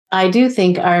I do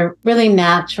think our really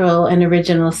natural and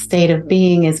original state of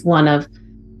being is one of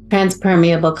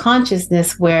transpermeable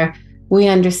consciousness, where we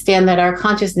understand that our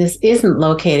consciousness isn't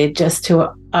located just to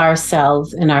our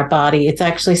cells in our body. It's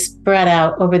actually spread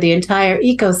out over the entire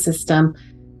ecosystem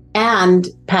and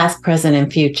past, present,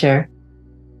 and future.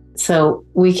 So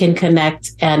we can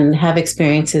connect and have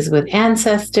experiences with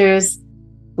ancestors,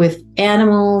 with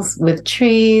animals, with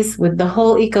trees, with the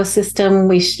whole ecosystem.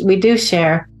 We do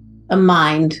share a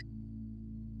mind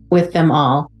with them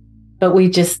all, but we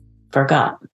just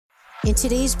forgot. In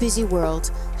today's busy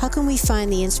world, how can we find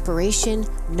the inspiration,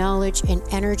 knowledge, and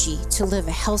energy to live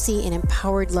a healthy and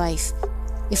empowered life?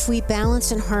 If we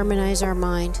balance and harmonize our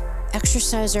mind,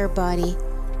 exercise our body,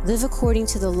 live according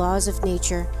to the laws of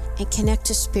nature, and connect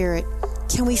to spirit,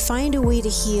 can we find a way to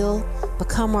heal,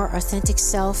 become our authentic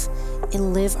self,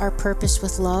 and live our purpose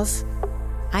with love?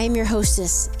 I am your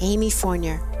hostess, Amy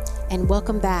Fournier, and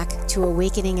welcome back to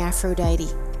Awakening Aphrodite.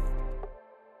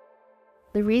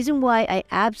 The reason why I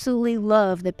absolutely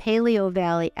love the Paleo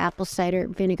Valley apple cider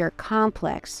vinegar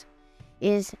complex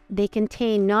is they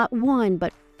contain not one,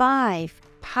 but 5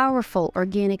 powerful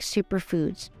organic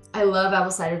superfoods. I love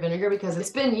apple cider vinegar because it's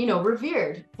been,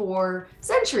 revered for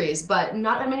centuries, but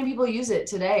not that many people use it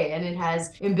today. And it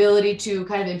has ability to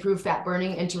kind of improve fat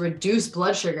burning and to reduce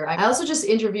blood sugar. I also just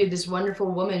interviewed this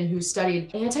wonderful woman who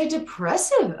studied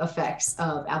antidepressive effects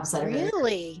of apple cider vinegar.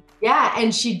 Really? Yeah,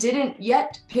 and she didn't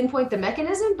yet pinpoint the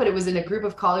mechanism, but it was in a group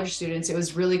of college students. It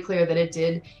was really clear that it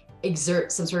did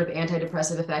exert some sort of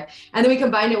antidepressive effect. And then we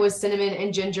combined it with cinnamon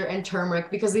and ginger and turmeric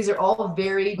because these are all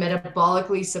very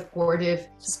metabolically supportive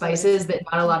spices that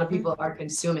not a lot of people are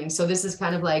consuming. So this is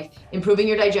kind of like improving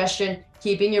your digestion,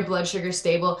 keeping your blood sugar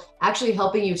stable, actually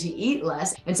helping you to eat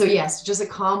less. And so yes, just a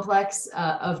complex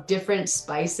of different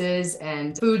spices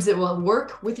and foods that will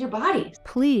work with your body.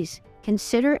 Please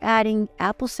consider adding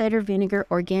apple cider vinegar,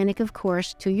 organic of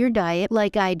course, to your diet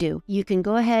like I do. You can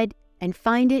go ahead and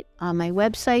find it on my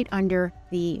website under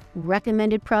the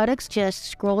recommended products. Just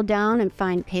scroll down and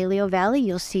find Paleo Valley.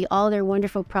 You'll see all their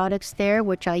wonderful products there,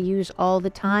 which I use all the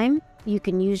time. You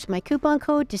can use my coupon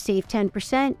code to save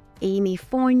 10%, Amy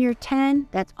Fournier 10.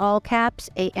 That's all caps,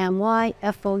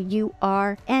 AMYFOURNIER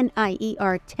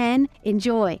 10.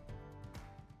 Enjoy.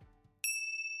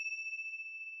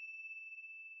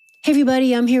 Hey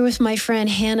everybody, I'm here with my friend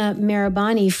Hannah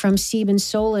Marabani from Sebin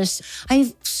Solis. I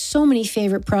have so many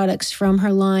favorite products from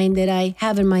her line that I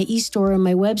have in my e-store on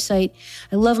my website.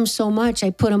 I love them so much, I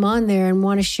put them on there and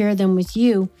want to share them with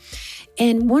you.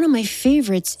 And one of my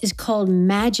favorites is called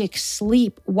Magic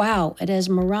Sleep. Wow, it has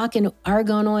Moroccan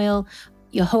argan oil,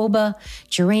 jojoba,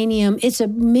 geranium. It's an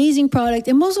amazing product.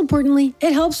 And most importantly,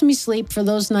 it helps me sleep for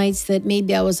those nights that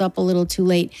maybe I was up a little too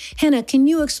late. Hannah, can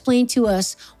you explain to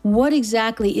us what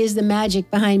exactly is the magic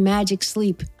behind Magic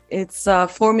Sleep? It's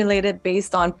formulated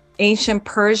based on ancient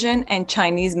Persian and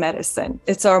Chinese medicine.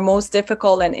 It's our most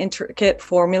difficult and intricate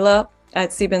formula at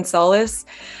Sebin Solis.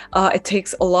 It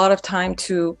takes a lot of time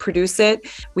to produce it.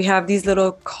 We have these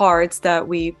little cards that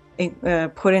we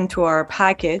put into our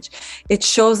package. It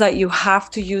shows that you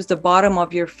have to use the bottom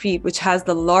of your feet, which has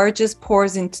the largest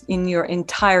pores in your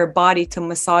entire body, to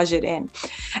massage it in.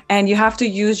 And you have to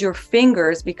use your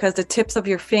fingers because the tips of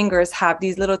your fingers have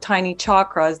these little tiny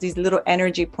chakras, these little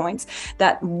energy points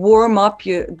that warm up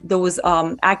those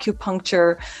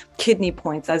acupuncture kidney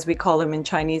points, as we call them in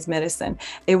Chinese medicine.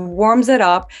 It warms it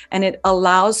up and it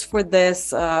allows for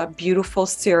this beautiful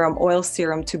serum, oil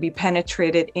serum, to be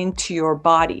penetrated into your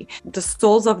body. The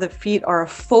soles of the feet are a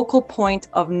focal point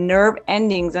of nerve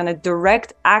endings and a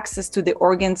direct access to the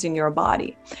organs in your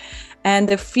body. And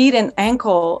the feet and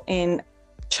ankle in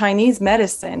Chinese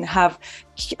medicine have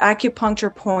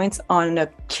acupuncture points on a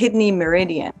kidney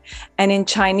meridian. And in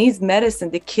Chinese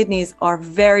medicine, the kidneys are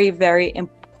very, very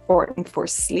important for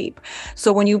sleep.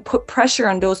 So when you put pressure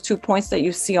on those 2 points that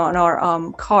you see on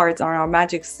our cards, on our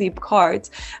Magic Sleep cards,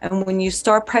 and when you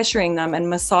start pressuring them and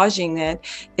massaging it,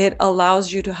 it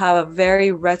allows you to have a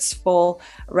very restful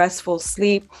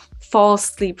sleep, fall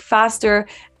asleep faster.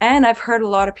 And I've heard a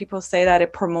lot of people say that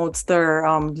it promotes their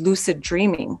lucid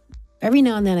dreaming. Every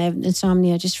now and then I have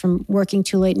insomnia just from working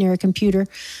too late near a computer.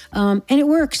 And it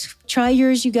works. Try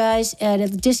yours, you guys, at a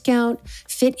discount.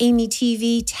 Fit Amy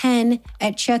TV 10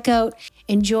 at checkout.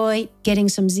 Enjoy getting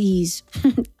some Z's.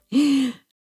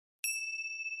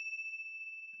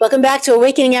 Welcome back to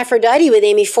Awakening Aphrodite with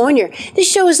Amy Fournier. This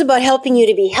show is about helping you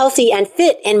to be healthy and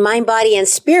fit in mind, body, and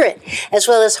spirit, as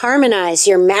well as harmonize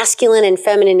your masculine and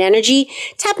feminine energy,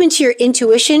 tap into your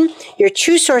intuition, your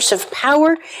true source of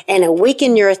power, and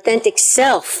awaken your authentic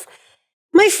self.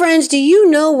 My friends, do you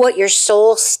know what your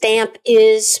soul stamp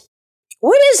is?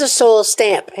 What is a soul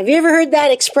stamp? Have you ever heard that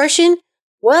expression?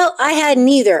 Well, I hadn't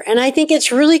either, and I think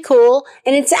it's really cool,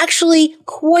 and it's actually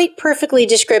quite perfectly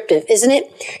descriptive, isn't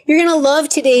it? You're going to love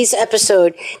today's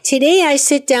episode. Today, I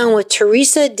sit down with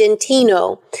Theresa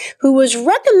Dintino, who was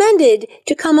recommended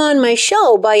to come on my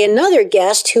show by another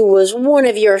guest who was one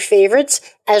of your favorites,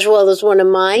 as well as one of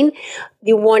mine,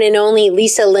 the one and only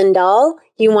Lisa Lindahl.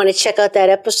 You want to check out that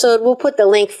episode, we'll put the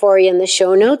link for you in the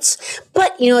show notes.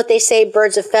 But you know what they say,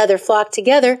 birds of feather flock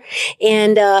together.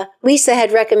 And Lisa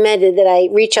had recommended that I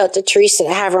reach out to Theresa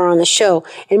to have her on the show.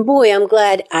 And boy, I'm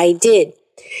glad I did.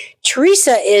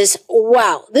 Theresa is,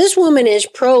 wow, this woman is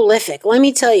prolific. Let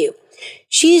me tell you.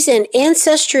 She's an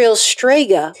ancestral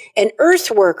Strega, an earth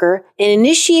worker, an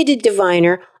initiated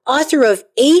diviner, author of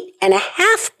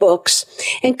 8.5 books,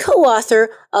 and co-author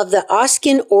of the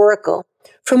Oscan Oracle.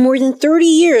 For more than 30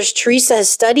 years, Theresa has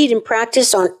studied and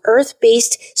practiced on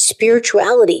earth-based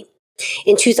spirituality.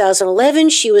 In 2011,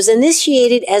 she was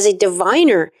initiated as a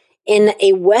diviner in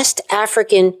a West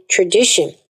African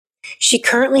tradition. She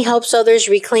currently helps others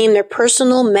reclaim their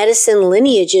personal medicine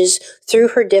lineages through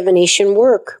her divination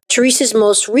work. Theresa's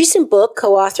most recent book,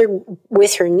 co-authored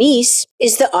with her niece,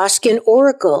 is the Oscan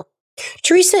Oracle.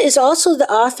 Theresa is also the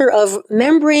author of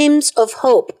Membranes of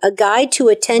Hope, a guide to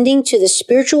attending to the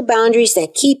spiritual boundaries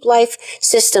that keep life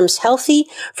systems healthy,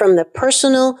 from the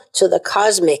personal to the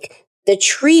cosmic. The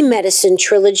Tree Medicine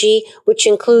Trilogy, which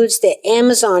includes the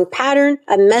Amazon Pattern,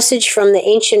 a message from the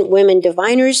ancient women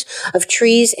diviners of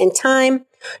trees and time,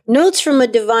 Notes from a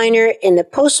Diviner in the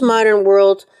Postmodern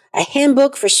World, a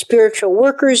handbook for spiritual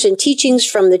workers and teachings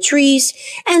from the trees,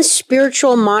 and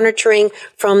spiritual monitoring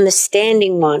from the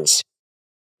standing ones.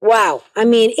 Wow,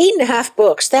 8.5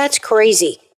 books, that's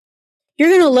crazy. You're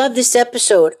going to love this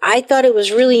episode. I thought it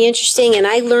was really interesting and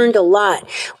I learned a lot.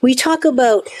 We talk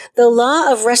about the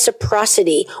law of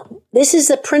reciprocity. This is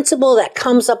a principle that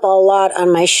comes up a lot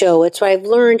on my show. It's why I've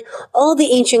learned all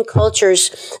the ancient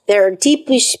cultures that are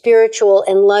deeply spiritual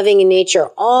and loving in nature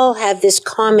all have this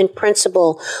common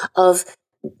principle of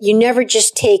you never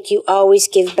just take, you always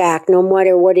give back, no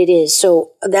matter what it is.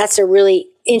 So that's a really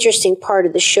interesting part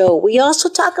of the show. We also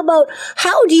talk about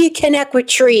how do you connect with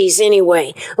trees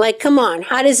anyway? Like, come on,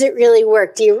 how does it really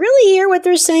work? Do you really hear what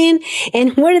they're saying?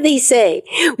 And what do they say?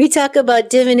 We talk about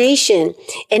divination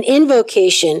and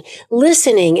invocation,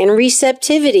 listening and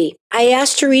receptivity. I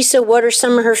asked Theresa what are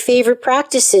some of her favorite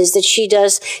practices that she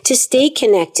does to stay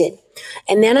connected.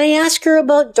 And then I asked her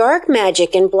about dark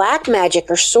magic and black magic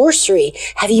or sorcery.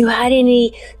 Have you had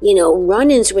any,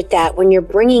 run-ins with that when you're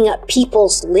bringing up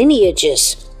people's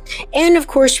lineages? And of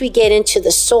course, we get into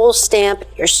the soul stamp,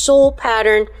 your soul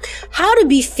pattern, how to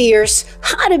be fierce,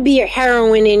 how to be a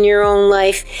heroine in your own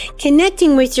life,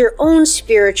 connecting with your own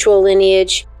spiritual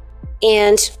lineage,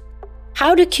 and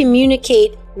how to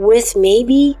communicate with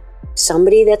maybe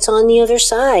somebody that's on the other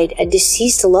side, a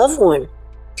deceased loved one.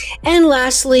 And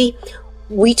lastly,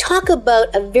 we talk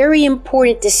about a very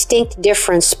important distinct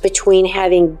difference between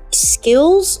having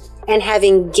skills and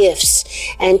having gifts.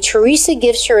 And Theresa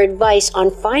gives her advice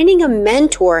on finding a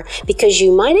mentor, because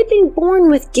you might have been born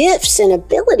with gifts and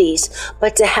abilities,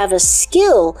 but to have a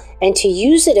skill and to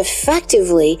use it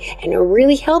effectively and to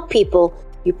really help people,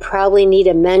 you probably need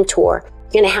a mentor.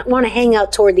 You're going to want to hang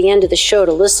out toward the end of the show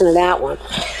to listen to that one.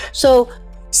 So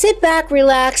sit back,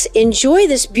 relax, enjoy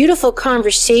this beautiful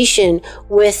conversation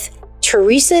with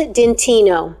Theresa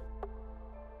Dintino.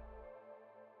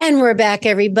 And we're back,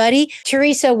 everybody.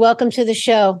 Theresa, welcome to the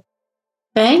show.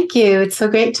 Thank you. It's so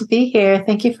great to be here.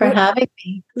 Thank you for having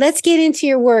me. Let's get into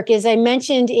your work. As I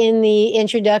mentioned in the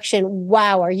introduction,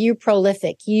 wow, are you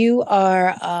prolific? You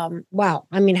are, wow.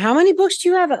 How many books do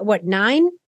you have? 9?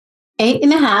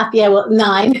 8.5. Yeah, well,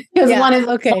 9. Because one is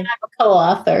okay. I'm a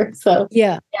co-author. So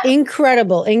yeah,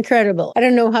 incredible. I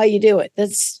don't know how you do it.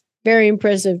 That's very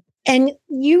impressive. And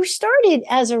you started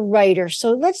as a writer.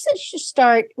 So let's just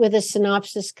start with a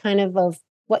synopsis kind of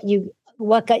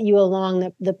what got you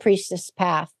along the priestess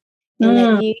path. And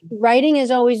that writing has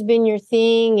always been your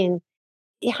thing. And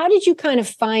how did you kind of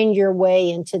find your way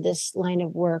into this line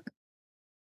of work?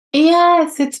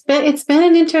 Yes, it's been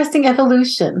an interesting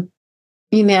evolution,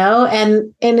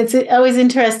 and it's always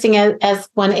interesting as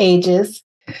one ages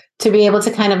to be able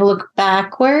to kind of look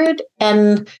backward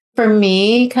and for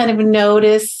me kind of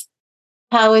notice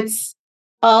how it's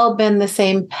all been the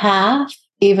same path,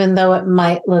 even though it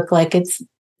might look like it's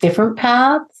different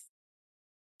paths.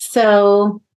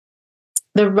 So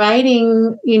the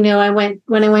writing, when I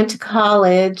went to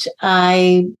college,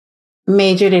 I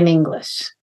majored in English.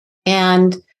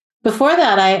 And before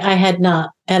that, I had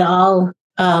not at all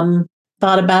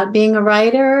thought about being a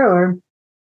writer or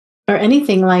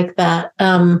anything like that.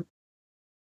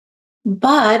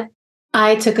 But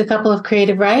I took a couple of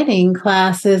creative writing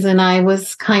classes and I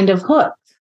was kind of hooked.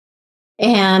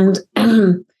 And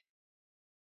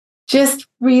just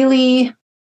really,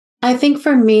 I think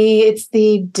for me, it's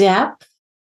the depth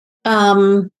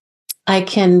I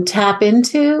can tap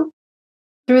into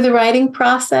through the writing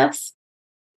process,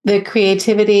 the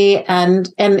creativity, and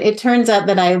it turns out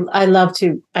that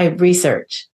I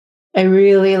research. I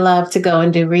really love to go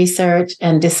and do research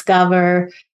and discover.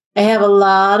 I have a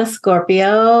lot of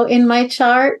Scorpio in my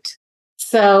chart.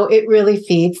 So it really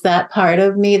feeds that part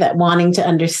of me, that wanting to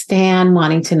understand,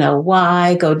 wanting to know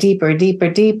why, go deeper, deeper,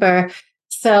 deeper.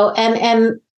 So,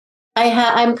 and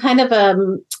I'm kind of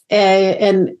an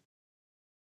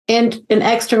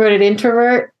extroverted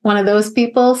introvert, one of those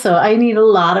people. So I need a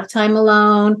lot of time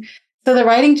alone. So the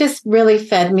writing just really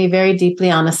fed me very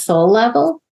deeply on a soul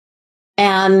level.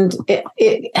 And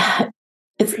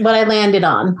it's what I landed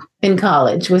on in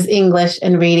college was English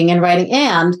and reading and writing.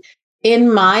 And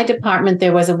in my department,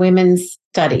 there was a women's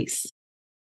studies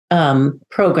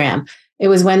program. It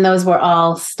was when those were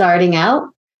all starting out.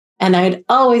 And I'd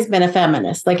always been a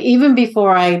feminist. Like even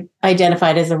before I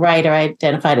identified as a writer, I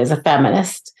identified as a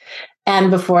feminist.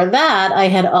 And before that, I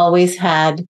had always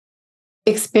had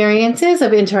experiences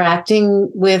of interacting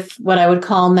with what I would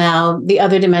call now the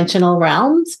other dimensional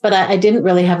realms, but I didn't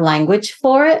really have language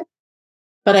for it.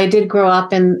 But I did grow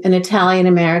up in an Italian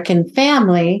American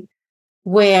family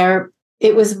where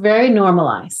it was very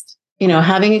normalized, you know,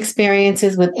 having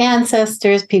experiences with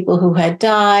ancestors, people who had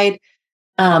died.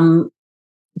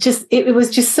 It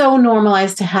was just so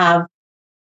normalized to have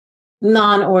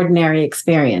non-ordinary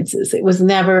experiences. It was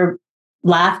never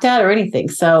laughed at or anything.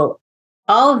 So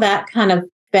all of that kind of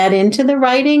fed into the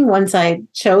writing once I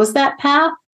chose that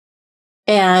path.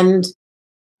 And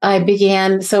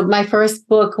so my first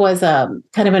book was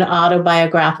kind of an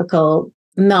autobiographical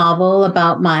novel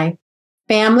about my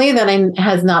family that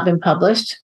has not been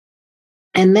published.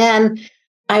 And then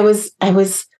I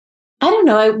don't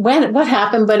know what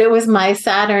happened, but it was my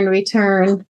Saturn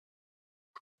return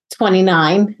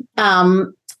 29.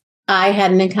 I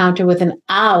had an encounter with an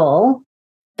owl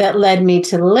that led me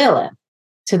to Lilith,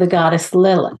 to the goddess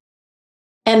Lilith.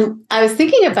 And I was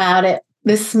thinking about it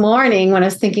this morning when I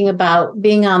was thinking about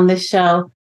being on this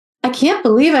show. I can't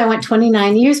believe I went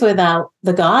 29 years without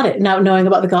the goddess, not knowing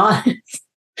about the goddess.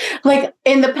 Like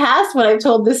in the past, when I've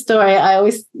told this story, I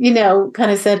always, kind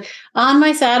of said, on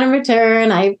my Saturn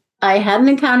return, I had an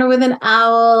encounter with an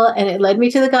owl and it led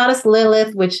me to the goddess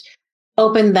Lilith, which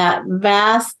opened that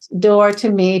vast door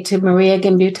to me, to Maria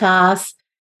Gimbutas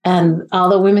and all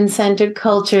the women-centered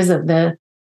cultures of the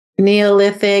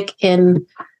Neolithic in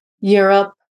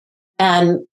Europe.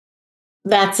 And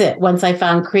that's it. Once I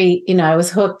found Crete, I was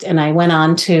hooked and I went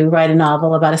on to write a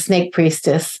novel about a snake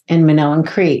priestess in Minoan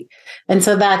Crete. And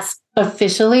so that's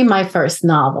officially my first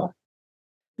novel.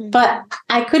 But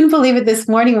I couldn't believe it this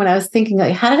morning when I was thinking,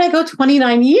 like, how did I go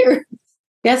 29 years?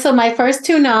 Yeah, so my first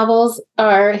two novels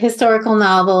are historical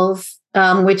novels,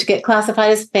 which get classified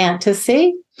as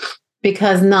fantasy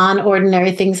because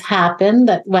non-ordinary things happen.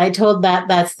 I was told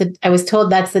that's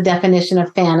the definition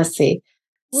of fantasy.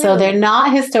 Really? So they're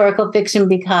not historical fiction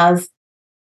because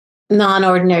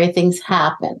non-ordinary things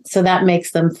happen. So that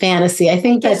makes them fantasy. I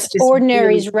think that's just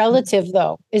ordinary is relative,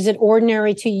 though. Is it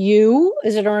ordinary to you?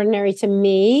 Is it ordinary to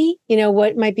me?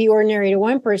 What might be ordinary to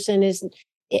one person is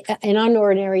an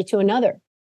unordinary to another.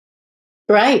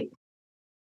 Right.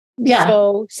 Yeah.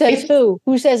 So says who?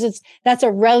 Who says that's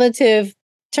a relative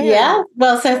term? Yeah.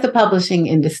 Well, says the publishing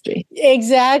industry.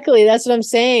 Exactly. That's what I'm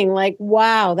saying. Like,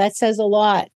 wow, that says a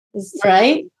lot.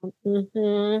 Right.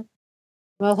 Mm-hmm.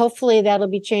 Well, hopefully that'll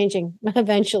be changing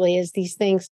eventually as these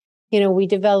things, we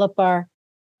develop our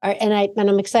and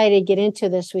I'm excited to get into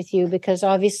this with you because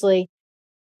obviously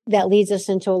that leads us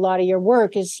into a lot of your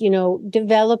work is,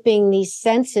 developing these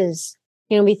senses.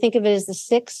 We think of it as the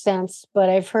sixth sense, but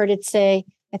I've heard it say,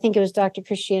 I think it was Dr.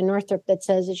 Christiane Northrup that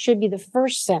says it should be the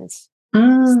first sense.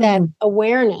 It's that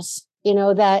awareness,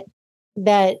 that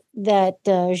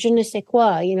je ne sais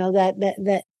quoi,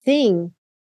 that thing,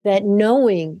 that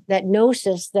knowing, that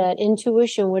gnosis, that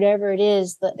intuition, whatever it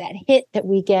is, that hit that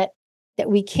we get, that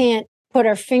we can't put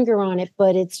our finger on it,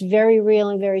 but it's very real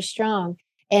and very strong.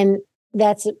 And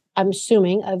that's, I'm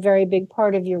assuming, a very big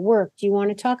part of your work. Do you want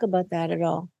to talk about that at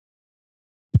all?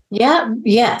 Yeah.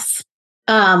 Yes.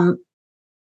 I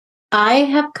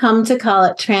have come to call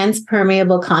it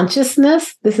transpermeable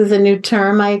consciousness. This is a new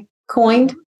term I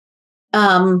coined.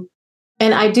 And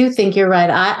I do think you're right.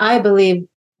 I believe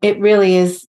it really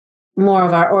is more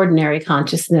of our ordinary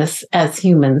consciousness as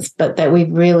humans, but that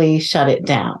we've really shut it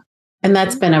down. And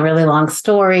that's been a really long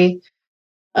story.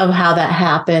 of how that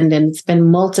happened. And it's been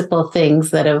multiple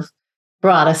things that have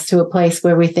brought us to a place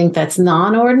where we think that's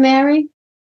non-ordinary.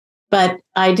 But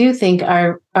I do think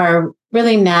our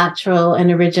really natural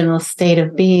and original state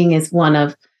of being is one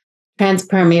of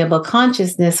transpermeable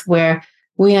consciousness, where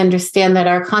we understand that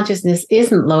our consciousness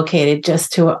isn't located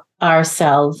just to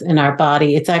ourselves in our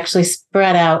body. It's actually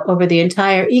spread out over the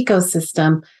entire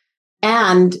ecosystem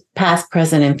and past,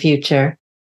 present, and future.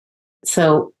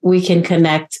 So we can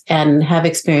connect and have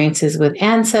experiences with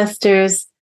ancestors,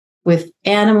 with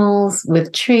animals,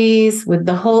 with trees, with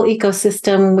the whole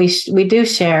ecosystem. We do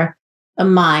share a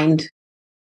mind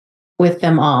with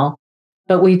them all,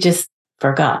 but we just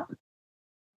forgot.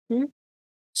 Mm-hmm.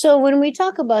 So when we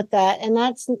talk about that, and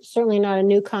that's certainly not a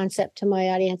new concept to my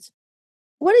audience,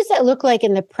 what does that look like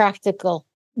in the practical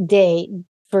day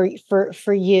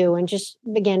for you? And just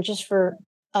again, just for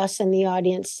us and the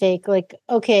audience sake, like,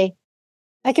 okay,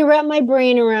 I can wrap my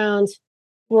brain around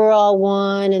we're all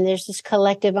one and there's this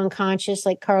collective unconscious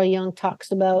like Carl Jung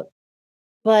talks about.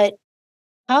 But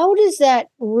how does that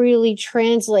really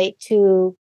translate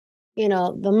to,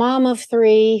 the mom of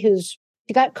 3 who's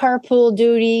got carpool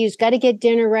duty, who's got to get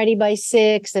dinner ready by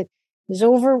 6, that is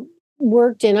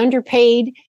overworked and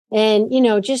underpaid and,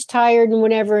 just tired and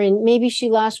whatever. And maybe she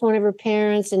lost one of her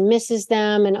parents and misses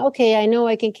them. And okay, I know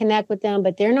I can connect with them,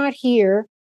 but they're not here,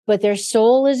 but their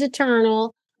soul is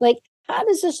eternal. Like, how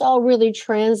does this all really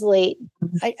translate?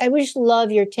 I would just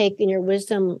love your take and your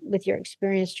wisdom with your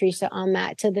experience, Theresa, on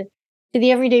that to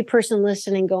the everyday person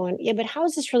listening going, yeah, but how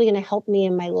is this really going to help me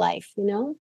in my life?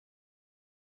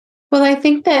 Well, I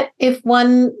think that if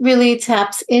one really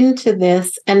taps into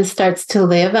this and starts to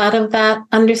live out of that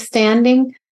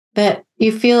understanding, that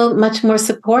you feel much more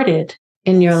supported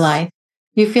in your life.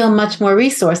 You feel much more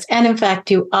resourced. And in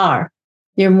fact, you are.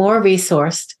 You're more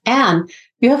resourced. And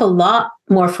you have a lot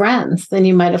more friends than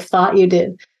you might have thought you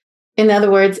did. In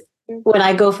other words, when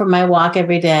I go for my walk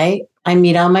every day, I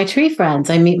meet all my tree friends.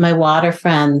 I meet my water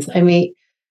friends. I meet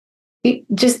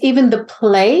just even the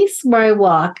place where I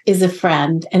walk is a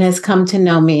friend and has come to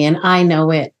know me, and I know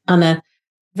it on a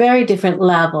very different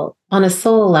level, on a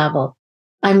soul level.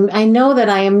 I know that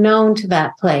I am known to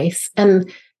that place,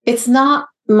 and it's not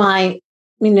my,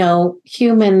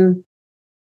 human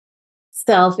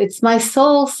self. It's my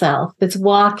soul self that's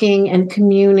walking and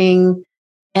communing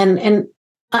and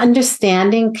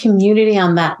understanding community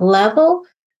on that level.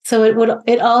 So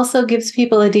it also gives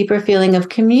people a deeper feeling of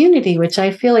community, which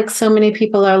I feel like so many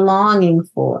people are longing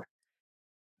for.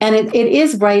 And it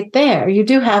is right there. You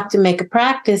do have to make a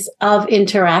practice of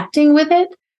interacting with it.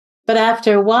 But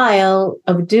after a while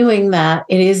of doing that,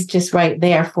 it is just right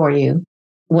there for you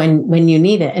when you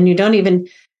need it. And you don't even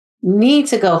need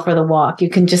to go for the walk. You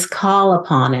can just call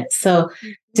upon it. So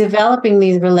developing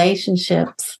these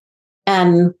relationships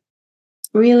and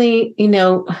really,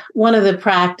 one of the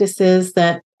practices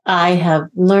that I have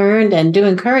learned and do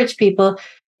encourage people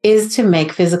is to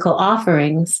make physical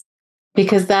offerings,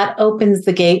 because that opens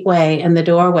the gateway and the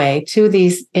doorway to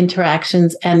these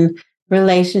interactions and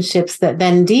relationships that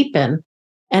then deepen.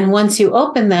 And once you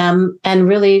open them and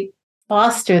really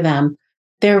foster them,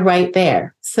 they're right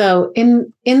there. So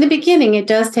in the beginning, it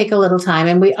does take a little time,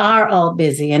 and we are all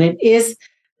busy, and it is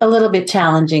a little bit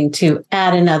challenging to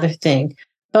add another thing.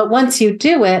 But once you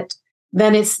do it,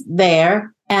 then it's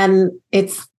there, and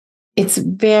it's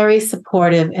very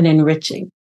supportive and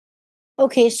enriching.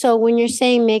 Okay, so when you're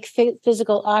saying make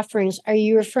physical offerings, are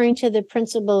you referring to the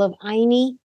principle of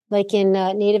Aini, like in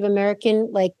Native American,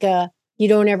 like you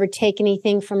don't ever take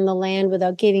anything from the land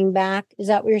without giving back? Is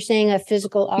that what you're saying? A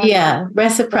physical offering? Yeah,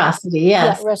 reciprocity.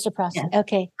 Yes. Yeah, reciprocity. Yes.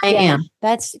 Okay, I am.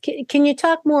 Can you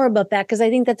talk more about that? Because I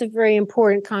think that's a very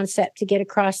important concept to get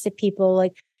across to people.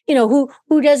 Like,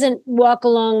 who doesn't walk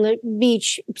along the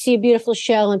beach, see a beautiful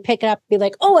shell, and pick it up, and be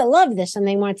like, "Oh, I love this," and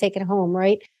they want to take it home,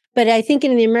 right? But I think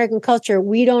in the American culture,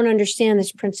 we don't understand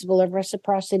this principle of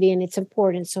reciprocity and its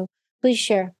importance. So please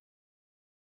share.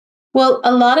 Well,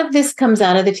 a lot of this comes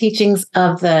out of the teachings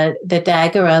of the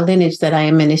Dagara lineage that I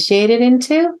am initiated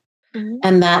into. Mm-hmm.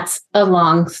 And that's a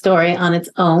long story on its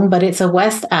own, but it's a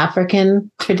West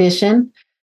African tradition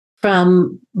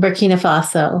from Burkina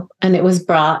Faso. And it was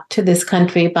brought to this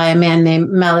country by a man named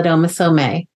Malidoma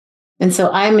Somé. And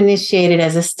so I'm initiated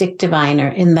as a stick diviner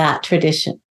in that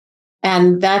tradition.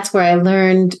 And that's where I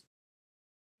learned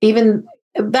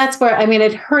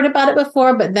I'd heard about it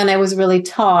before, but then I was really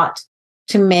taught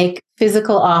to make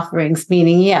physical offerings,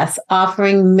 meaning, yes,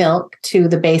 offering milk to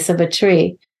the base of a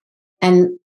tree and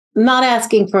not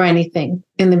asking for anything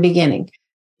in the beginning.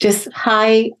 Just,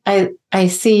 hi, I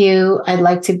see you. I'd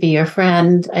like to be your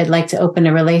friend. I'd like to open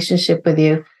a relationship with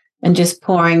you, and just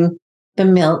pouring the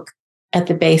milk at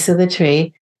the base of the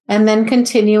tree, and then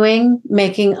continuing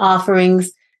making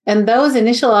offerings. And those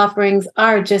initial offerings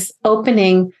are just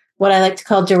opening what I like to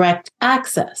call direct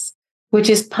access, which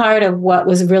is part of what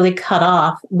was really cut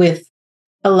off with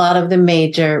a lot of the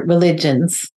major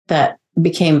religions that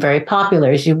became very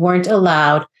popular, is you weren't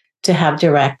allowed to have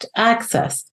direct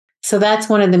access. So that's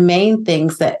one of the main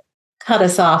things that cut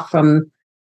us off from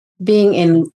being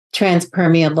in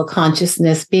transpermeable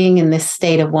consciousness, being in this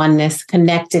state of oneness,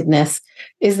 connectedness,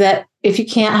 is that if you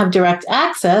can't have direct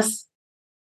access,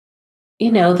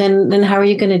 then how are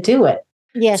you going to do it?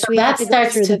 Yes, so we have to go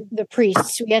through to, the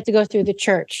priests. We have to go through the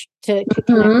church to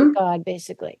connect with God,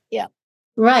 basically. Yeah.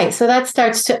 Right. So that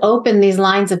starts to open these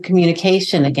lines of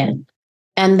communication again.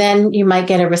 And then you might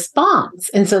get a response.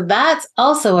 And so that's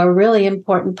also a really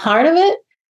important part of it,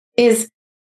 is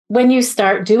when you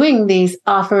start doing these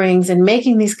offerings and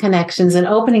making these connections and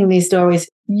opening these doorways,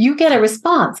 you get a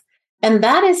response. And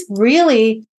that is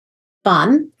really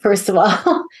fun, first of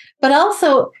all, but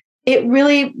also it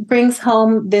really brings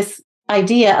home this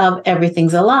idea of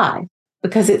everything's alive,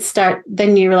 because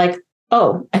then you're like,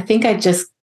 oh, I think I just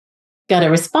got a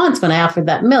response when I offered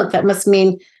that milk. That must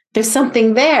mean there's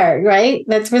something there, right?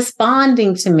 That's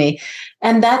responding to me.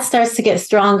 And that starts to get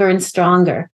stronger and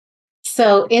stronger.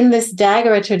 So in this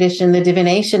Dagara tradition, the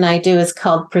divination I do is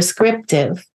called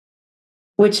prescriptive,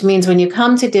 which means when you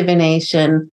come to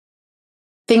divination,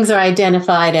 things are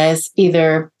identified as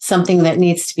either something that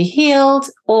needs to be healed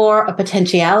or a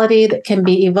potentiality that can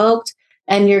be evoked,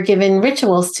 and you're given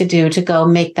rituals to do to go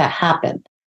make that happen.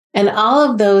 And all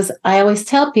of those, I always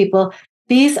tell people,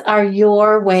 these are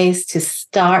your ways to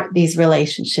start these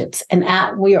relationships. And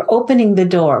we are opening the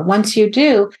door. Once you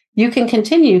do, you can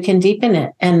continue, you can deepen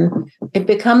it. And it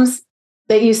becomes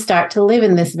that you start to live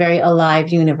in this very alive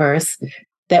universe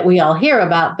that we all hear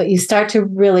about, but you start to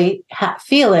really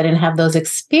feel it and have those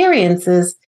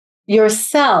experiences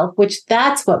yourself, which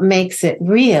that's what makes it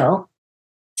real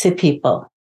to people.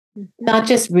 Not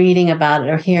just reading about it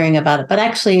or hearing about it, but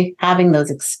actually having those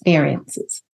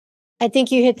experiences. I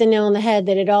think you hit the nail on the head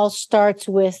that it all starts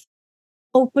with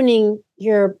opening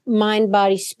your mind,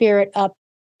 body, spirit up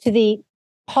to the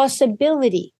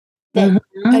possibility that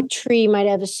a tree might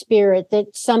have a spirit,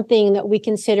 that something that we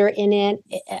consider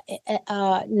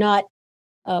not,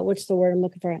 what's the word I'm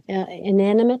looking for?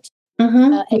 Inanimate.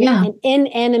 An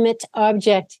inanimate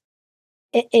object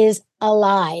is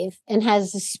alive and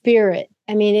has a spirit.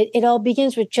 I mean, it all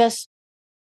begins with just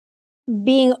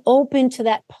being open to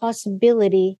that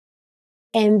possibility,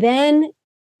 and then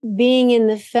being in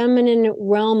the feminine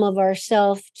realm of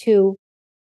ourself to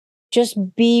just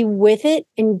be with it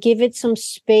and give it some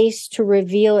space to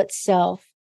reveal itself,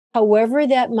 however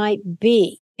that might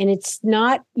be. And it's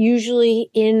not usually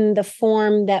in the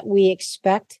form that we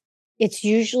expect. It's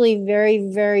usually very,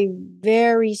 very,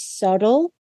 very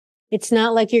subtle. It's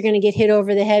not like you're going to get hit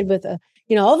over the head with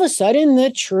all of a sudden the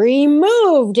tree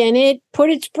moved and it put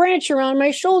its branch around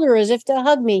my shoulder as if to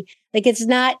hug me. Like, it's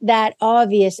not that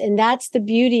obvious. And that's the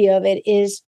beauty of it,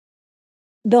 is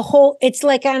it's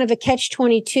like kind of a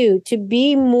catch-22 to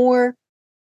be more,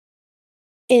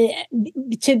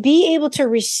 to be able to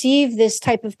receive this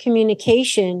type of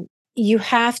communication. You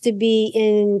have to be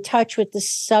in touch with the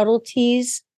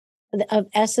subtleties of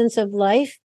essence of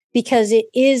life, because it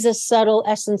is a subtle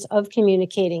essence of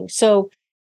communicating. So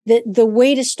the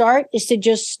way to start is to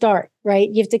just start, right?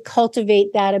 You have to cultivate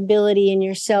that ability in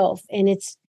yourself. And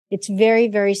it's very,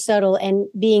 very subtle, and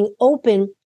being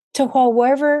open to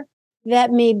however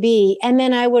that may be. And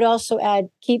then I would also add,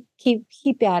 keep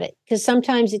at it. Because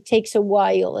sometimes it takes a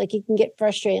while. Like, you can get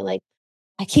frustrated. Like,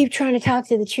 I keep trying to talk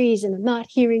to the trees and I'm not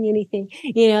hearing anything.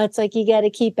 It's like, you got to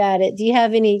keep at it. Do you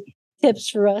have any tips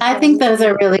for us? I think those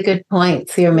are really good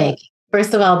points you're making.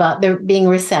 First of all, about there being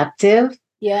receptive.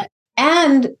 Yeah.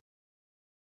 And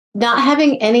not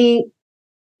having any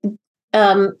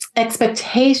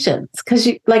expectations, because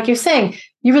like you're saying,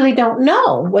 you really don't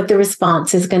know what the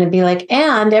response is going to be like.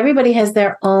 And everybody has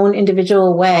their own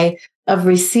individual way of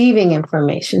receiving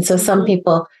information. So some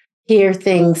people hear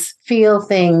things, feel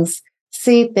things,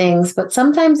 see things, but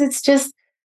sometimes it's just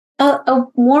a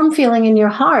warm feeling in your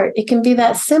heart. It can be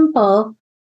that simple,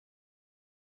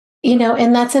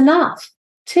 and that's enough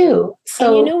too.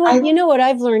 So and you know what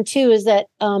I've learned too is that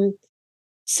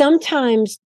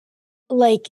sometimes,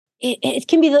 like, it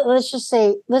can be that,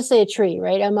 let's say a tree,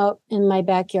 right? I'm out in my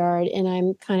backyard and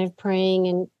I'm kind of praying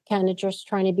and kind of just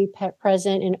trying to be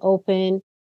present and open.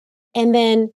 And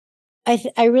then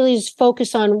I really just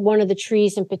focus on one of the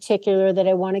trees in particular that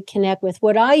I want to connect with.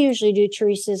 What I usually do,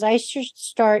 Theresa, is I just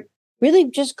start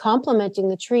really just complimenting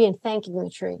the tree and thanking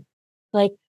the tree.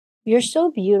 Like, You're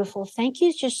so beautiful. Thank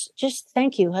you. Just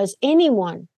thank you. Has any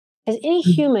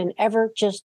human ever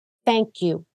just thanked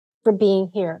you for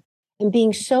being here and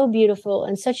being so beautiful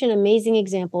and such an amazing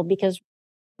example? Because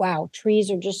wow,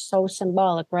 trees are just so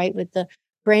symbolic, right? With the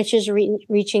branches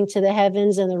reaching to the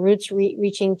heavens and the roots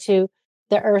reaching to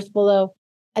the earth below.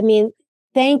 I mean,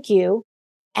 thank you.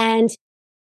 And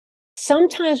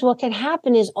sometimes what can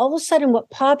happen is all of a sudden what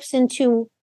pops into,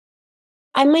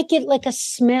 I might get like a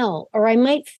smell, or I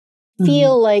might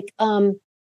feel like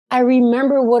I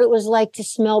remember what it was like to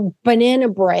smell banana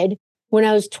bread when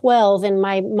I was 12 in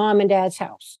my mom and dad's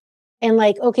house. And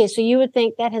like, okay, so you would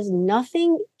think that has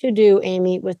nothing to do,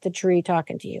 Amy, with the tree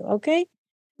talking to you. Okay.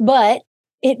 But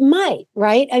it might,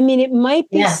 right? I mean, it might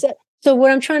be. Yeah. So what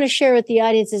I'm trying to share with the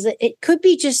audience is that it could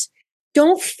be just,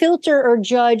 don't filter or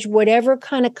judge whatever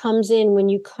kind of comes in when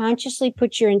you consciously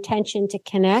put your intention to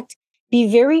connect. Be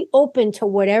very open to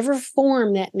whatever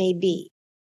form that may be.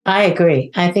 I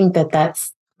agree. I think that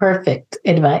that's perfect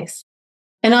advice.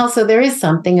 And also, there is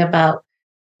something about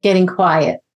getting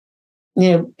quiet,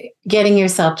 getting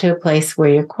yourself to a place where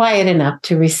you're quiet enough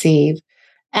to receive.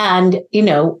 And,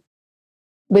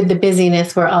 with the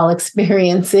busyness we're all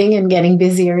experiencing and getting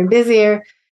busier and busier,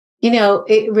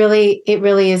 it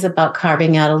really is about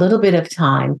carving out a little bit of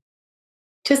time,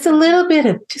 just a little bit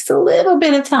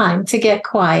of time to get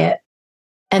quiet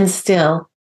and still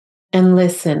and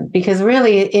listen, because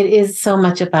really it is so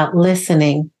much about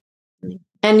listening.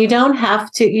 And you don't have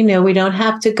to, we don't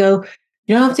have to go,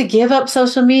 you don't have to give up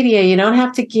social media. You don't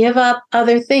have to give up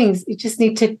other things. You just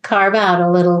need to carve out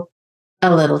a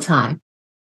little time.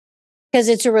 Because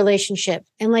it's a relationship.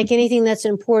 And like anything that's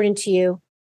important to you,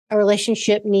 a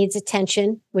relationship needs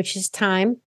attention, which is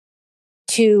time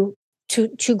to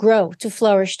grow, to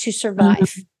flourish, to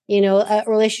survive. A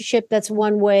relationship that's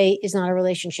one way is not a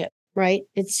relationship, right?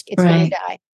 It's Right. going to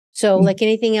die. So like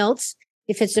anything else,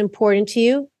 if it's important to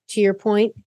you, to your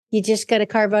point, you just got to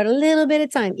carve out a little bit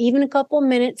of time, even a couple of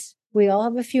minutes. We all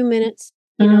have a few minutes,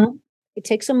 it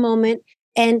takes a moment.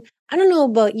 And I don't know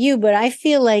about you, but I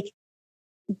feel like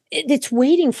it's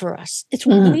waiting for us. It's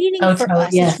waiting for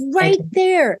us. Yes, it's right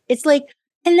there. It's like,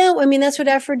 hello. I mean, that's what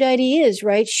Aphrodite is,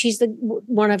 right? She's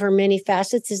one of her many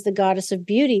facets is the goddess of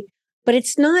beauty, but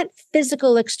it's not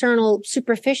physical, external,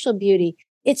 superficial beauty.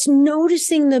 It's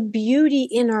noticing the beauty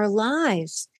in our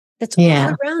lives that's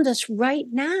all around us right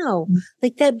now.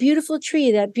 Like that beautiful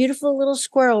tree, that beautiful little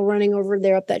squirrel running over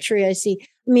there up that tree I see.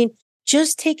 I mean,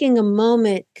 just taking a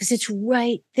moment because it's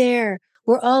right there.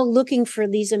 We're all looking for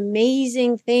these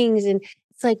amazing things. And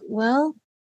it's like, well,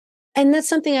 and that's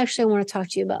something actually I want to talk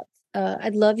to you about.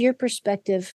 I'd love your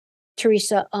perspective,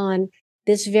 Theresa, on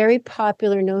this very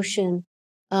popular notion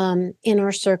in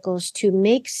our circles to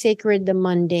make sacred the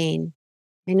mundane.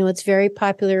 I know it's very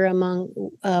popular among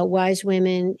wise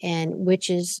women and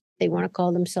witches. They want to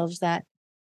call themselves that.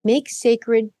 Make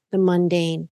sacred the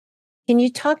mundane. Can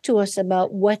you talk to us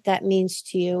about what that means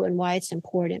to you and why it's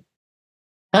important?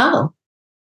 Oh,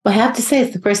 well, I have to say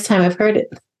it's the first time I've heard it.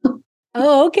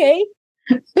 Oh, okay.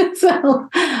 So,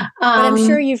 but I'm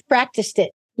sure you've practiced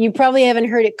it. You probably haven't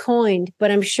heard it coined,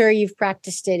 but I'm sure you've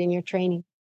practiced it in your training.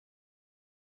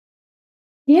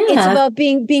 Yeah. It's about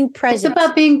being present. It's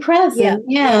about being present.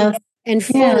 Yeah. And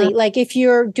fully. Like if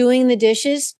you're doing the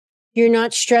dishes, you're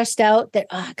not stressed out that,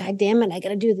 oh, God damn it, I got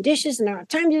to do the dishes and I don't have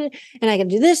time to do it. And I got to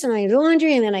do this and I got to do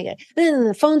laundry and then and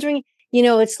the phone's ringing.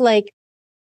 It's like,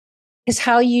 it's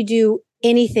how you do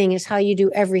anything is how you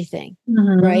do everything.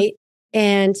 Right.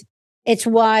 And it's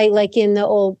why, like in the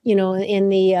old, in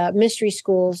the mystery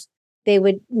schools, they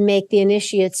would make the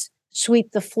initiates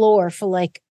sweep the floor for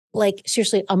like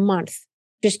seriously a month.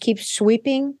 Just keep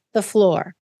sweeping the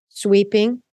floor,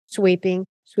 sweeping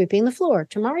the floor.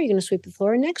 Tomorrow you're going to sweep the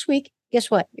floor. And next week, guess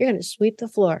what? You're going to sweep the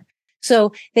floor.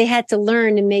 So they had to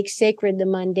learn to make sacred the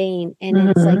mundane. And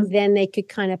it's like, then they could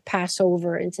kind of pass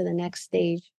over into the next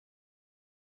stage.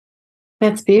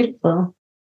 That's beautiful.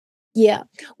 Yeah.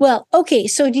 Well, okay.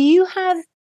 So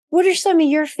what are some of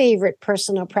your favorite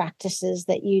personal practices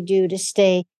that you do to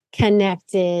stay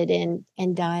connected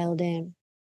and dialed in?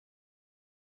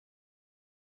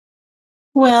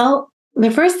 Well, the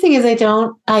first thing is I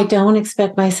don't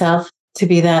expect myself to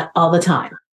be that all the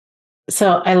time.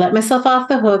 So I let myself off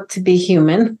the hook to be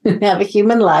human and have a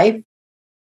human life.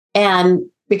 And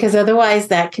because otherwise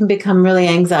that can become really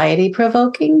anxiety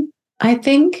provoking, I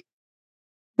think.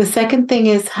 The second thing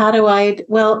is I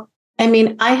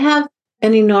have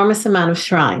an enormous amount of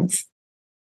shrines.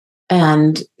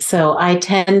 And so I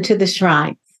tend to the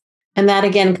shrines. And that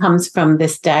again comes from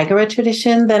this Dagara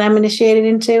tradition that I'm initiated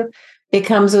into. It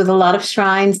comes with a lot of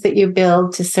shrines that you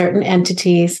build to certain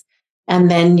entities. And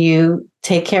then you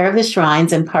take care of the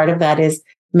shrines, and part of that is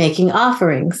making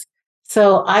offerings.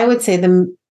 So I would say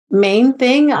the main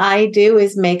thing I do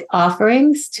is make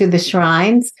offerings to the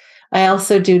shrines. I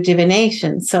also do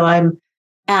divination. So I'm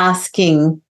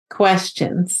asking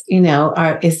questions,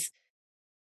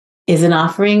 is an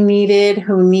offering needed?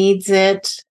 Who needs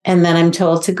it? And then I'm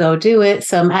told to go do it.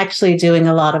 So I'm actually doing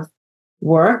a lot of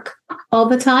work all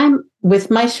the time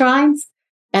with my shrines.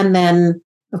 And then,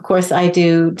 of course, I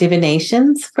do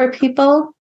divinations for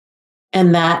people.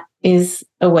 And that is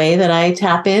a way that I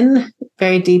tap in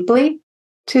very deeply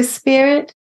to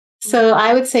spirit. So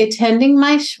I would say tending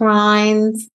my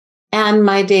shrines and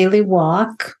my daily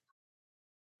walk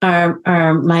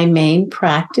are my main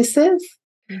practices.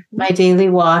 My daily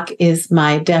walk is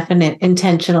my definite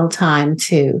intentional time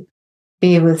to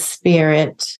be with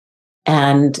spirit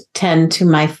and tend to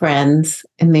my friends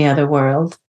in the other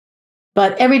world.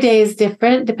 But every day is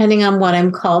different depending on what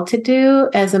I'm called to do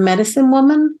as a medicine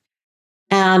woman.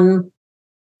 And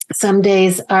some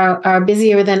days are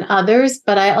busier than others,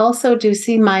 but I also do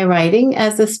see my writing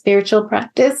as a spiritual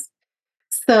practice.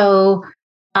 So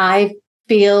I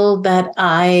feel that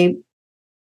I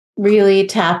really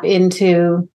tap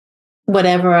into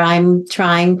whatever I'm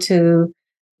trying to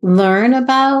learn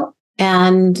about.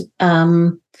 And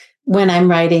when I'm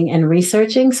writing and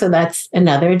researching, so that's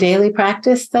another daily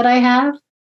practice that I have.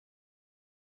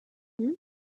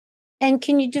 And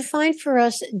can you define for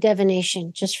us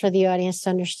divination, just for the audience to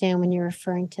understand when you're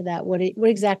referring to that? What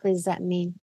exactly does that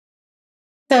mean?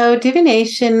 So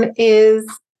divination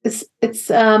it's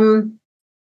the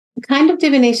kind of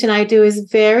divination I do is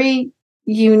very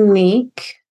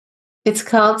unique. It's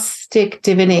called stick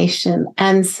divination.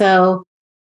 And so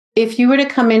if you were to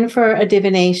come in for a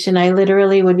divination, I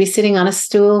literally would be sitting on a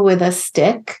stool with a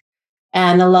stick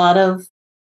and a lot of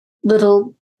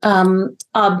little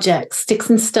objects, sticks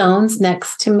and stones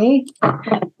next to me.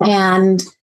 And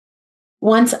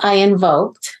once I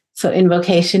invoked, so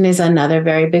invocation is another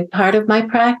very big part of my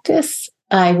practice,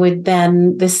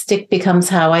 the stick becomes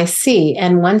how I see.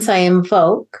 And once I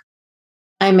invoke,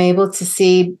 I'm able to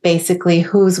see basically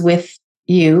who's with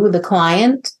you, the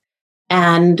client,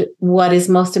 and what is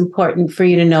most important for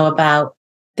you to know about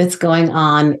that's going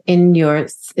on in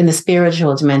the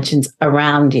spiritual dimensions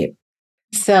around you.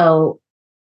 So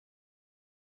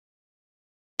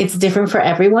it's different for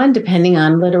everyone depending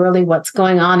on literally what's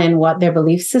going on and what their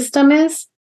belief system is.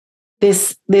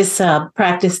 This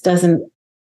practice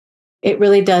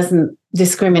really doesn't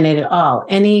discriminate at all.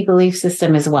 Any belief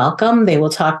system is welcome. They will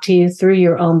talk to you through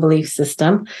your own belief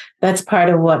system. That's part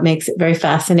of what makes it very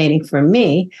fascinating for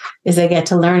me, is I get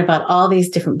to learn about all these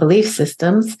different belief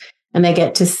systems, and I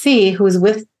get to see who's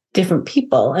with different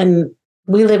people. And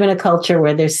we live in a culture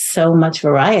where there's so much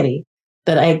variety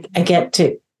that I get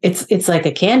to, it's like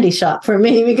a candy shop for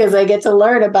me because I get to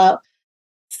learn about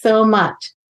so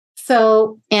much.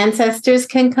 So ancestors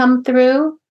can come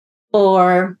through,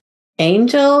 or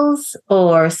angels,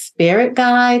 or spirit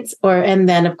guides, and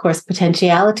then of course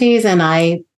potentialities. And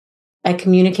I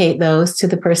communicate those to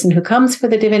the person who comes for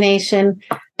the divination.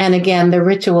 And again, the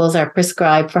rituals are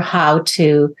prescribed for how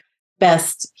to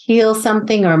best heal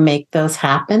something or make those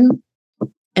happen.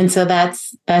 And so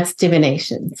that's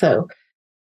divination. So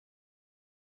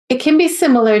it can be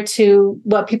similar to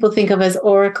what people think of as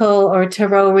oracle or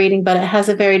tarot reading, but it has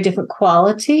a very different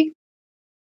quality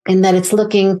in that it's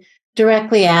looking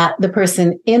directly at the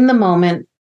person in the moment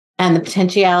and the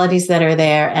potentialities that are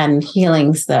there and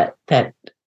healings that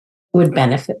would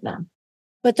benefit them.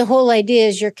 But the whole idea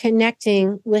is you're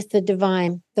connecting with the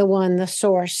divine, the one, the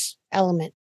source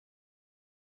element.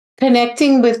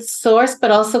 Connecting with source,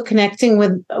 but also connecting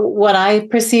with what I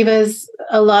perceive as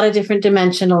a lot of different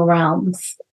dimensional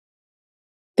realms.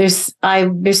 There's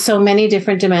so many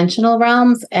different dimensional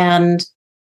realms, and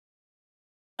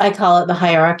I call it the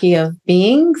hierarchy of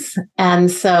beings. And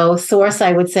so source,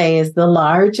 I would say, is the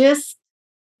largest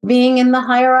being in the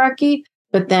hierarchy,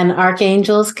 but then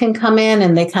archangels can come in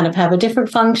and they kind of have a different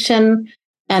function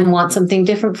and want something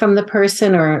different from the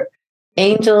person, or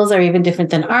angels are even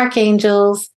different than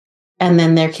archangels. And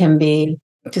then there can be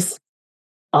just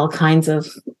all kinds of,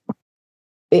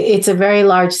 it's a very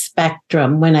large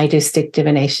spectrum when I do stick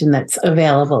divination that's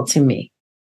available to me.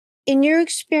 In your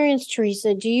experience,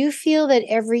 Theresa, do you feel that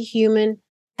every human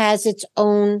has its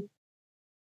own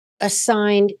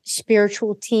assigned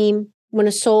spiritual team when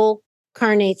a soul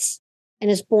carnates and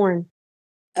is born?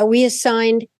 Are we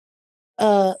assigned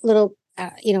little,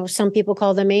 some people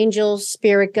call them angels,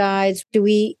 spirit guides? Do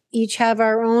we each have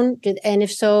our own? And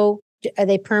if so, are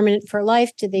they permanent for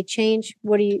life? Do they change?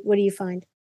 What do you find?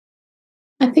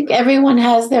 I think everyone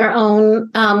has their own,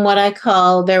 what I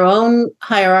call their own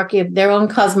hierarchy, of their own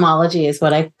cosmology is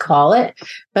what I call it.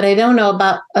 But I don't know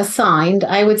about assigned.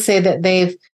 I would say that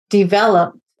they've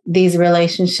developed these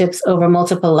relationships over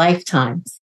multiple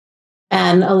lifetimes.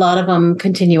 And a lot of them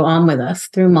continue on with us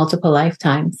through multiple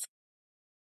lifetimes.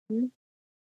 Mm-hmm.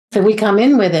 So we come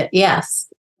in with it. Yes,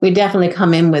 we definitely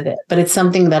come in with it. But it's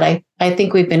something that I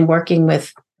think we've been working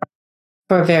with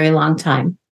for a very long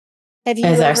time.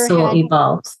 As our soul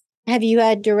evolves. Have you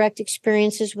had direct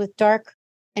experiences with dark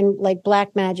and like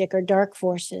black magic or dark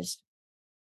forces?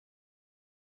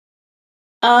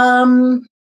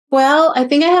 Well, I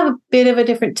think I have a bit of a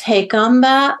different take on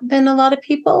that than a lot of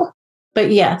people, but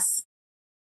yes.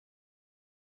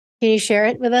 Can you share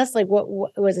it with us? Like, what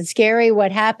was it scary?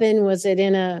 What happened? Was it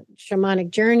in a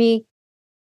shamanic journey?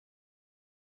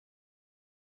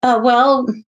 Well,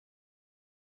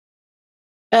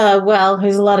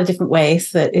 there's a lot of different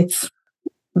ways that it's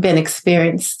been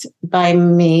experienced by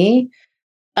me.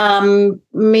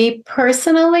 Me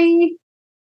personally,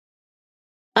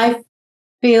 I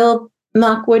feel,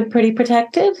 knock wood, pretty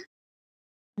protected.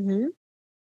 Mm-hmm.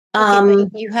 Okay,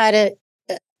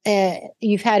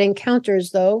 you've had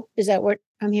encounters though. Is that what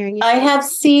I'm hearing you say? I have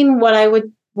seen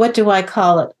what do I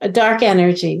call it? Dark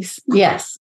energies.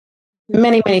 Yes. Mm-hmm.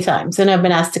 Many, many times. And I've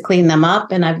been asked to clean them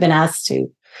up, and I've been asked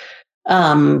to,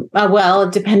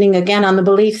 depending again on the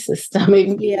belief system.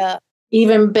 Yeah.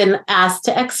 Even been asked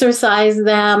to exorcise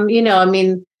them.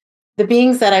 The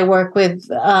beings that I work with,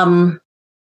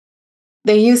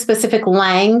 they use specific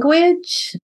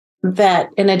language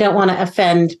and I don't want to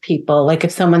offend people. Like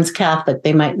if someone's Catholic,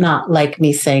 they might not like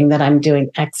me saying that I'm doing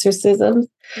exorcisms.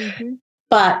 Mm-hmm.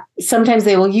 But sometimes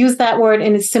they will use that word,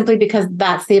 and it's simply because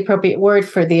that's the appropriate word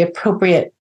for the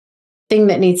appropriate thing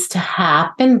that needs to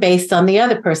happen based on the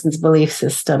other person's belief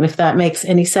system, if that makes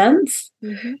any sense.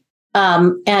 Mm-hmm.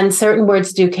 And certain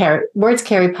words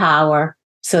carry power,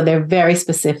 so they're very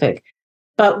specific.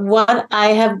 But what I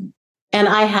have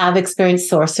experienced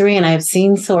sorcery, and I have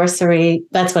seen sorcery.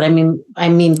 That's what I mean. I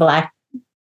mean black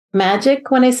magic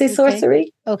when I say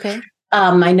sorcery. Okay.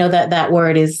 I know that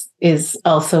word is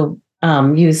also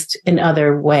used in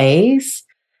other ways.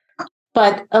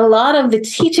 But a lot of the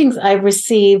teachings I've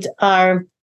received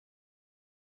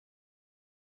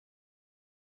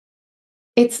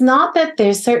it's not that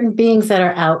there's certain beings that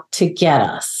are out to get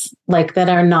us, like that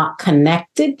are not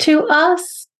connected to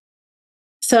us.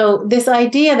 So this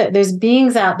idea that there's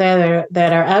beings out there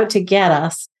that are out to get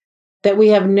us, that we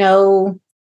have no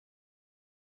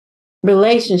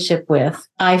relationship with,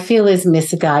 I feel is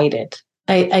misguided.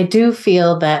 I do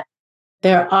feel that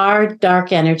there are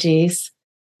dark energies.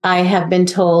 I have been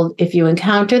told if you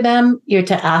encounter them, you're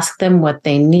to ask them what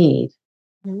they need.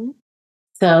 Mm-hmm.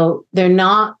 So they're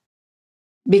not,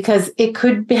 because it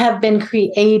could have been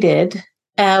created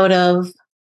out of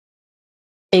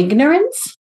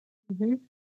ignorance. Mm-hmm.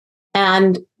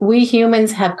 And we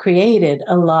humans have created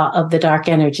a lot of the dark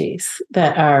energies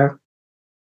that are,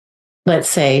 let's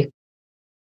say,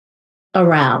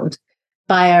 around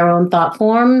by our own thought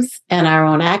forms and our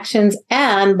own actions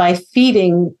and by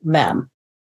feeding them.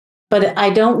 But I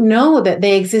don't know that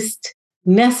they exist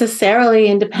necessarily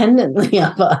independently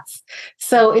of us.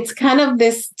 So it's kind of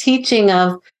this teaching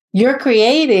of you're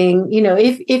creating,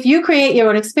 if you create your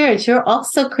own experience, you're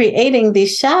also creating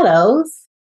these shadows,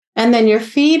 and then you're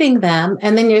feeding them,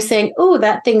 and then you're saying, oh,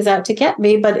 that thing's out to get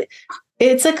me, but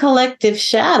it's a collective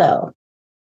shadow.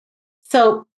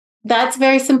 So that's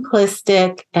very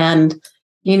simplistic. And,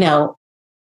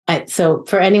 so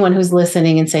for anyone who's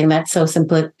listening and saying that's so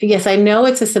simple, yes, I know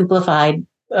it's a simplified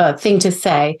thing to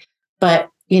say, but,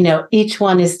 each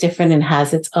one is different and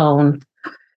has its own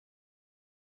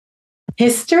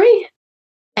history.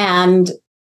 And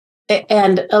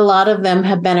a lot of them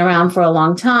have been around for a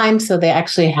long time. So they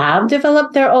actually have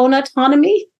developed their own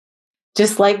autonomy,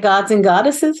 just like gods and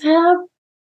goddesses have.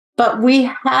 But we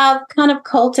have kind of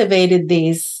cultivated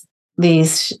a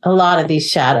lot of these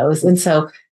shadows. And so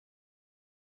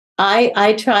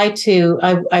I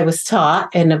was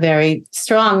taught in a very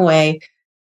strong way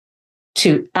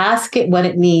to ask it what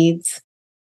it needs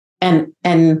and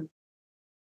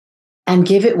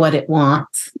give it what it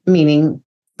wants, meaning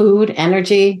food,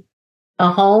 energy,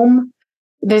 a home.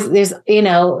 There's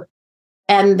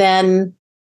and then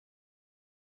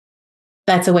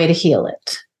that's a way to heal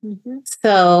it. Mm-hmm.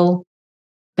 So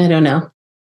I don't know.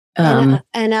 And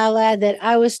I'll add that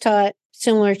I was taught,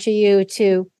 similar to you,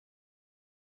 to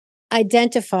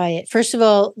identify it. First of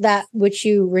all, that which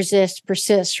you resist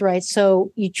persists, right?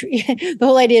 So the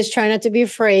whole idea is try not to be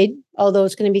afraid, although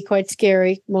it's going to be quite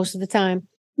scary most of the time.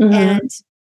 Mm-hmm.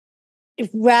 And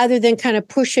rather than kind of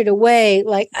push it away,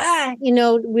 like,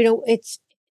 we don't, it's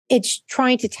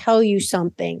trying to tell you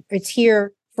something. It's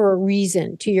here for a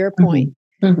reason, to your point,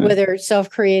 whether it's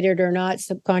self-created or not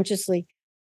subconsciously,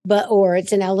 or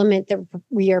it's an element that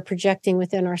we are projecting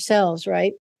within ourselves,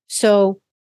 right? So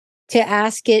to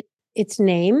ask it its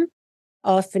name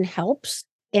often helps,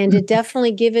 and to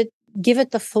definitely give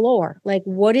it the floor. Like,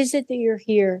 what is it that you're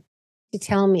here to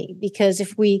tell me? Because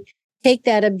if we take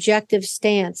that objective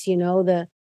stance, the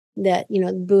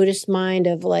Buddhist mind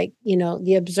of like,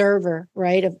 the observer,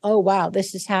 right? Of, oh, wow,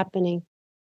 this is happening.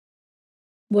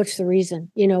 What's the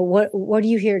reason? What are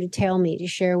you here to tell me, to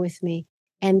share with me?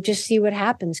 And just see what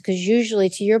happens. Because usually,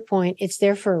 to your point, it's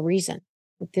there for a reason.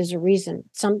 If there's a reason,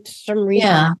 some reason.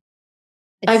 Yeah.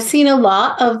 I've seen a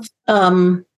lot of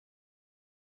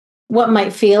what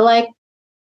might feel like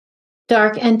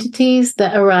dark entities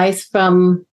that arise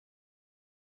from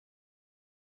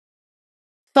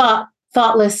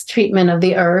thoughtless treatment of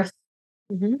the earth.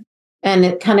 And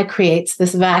it kind of creates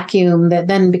this vacuum that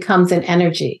then becomes an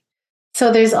energy. So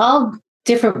there's all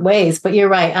different ways, but you're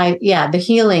right. The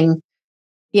healing.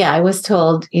 Yeah, I was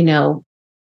told, the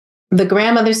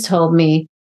grandmothers told me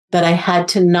that I had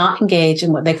to not engage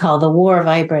in what they call the war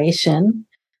vibration.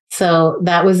 So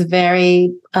that was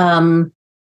very, I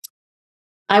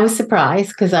was surprised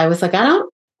because I was like, I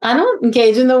don't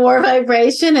engage in the war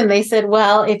vibration. And they said,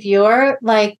 well, if you're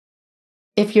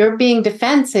being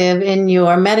defensive in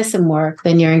your medicine work,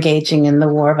 then you're engaging in the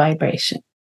war vibration.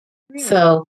 Really?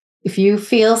 So if you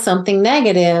feel something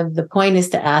negative, the point is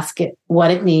to ask it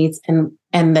what it needs and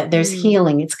that there's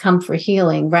healing. It's come for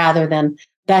healing rather than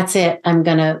that's it. I'm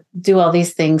going to do all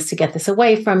these things to get this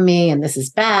away from me. And this is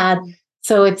bad.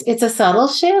 So it's a subtle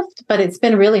shift, but it's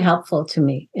been really helpful to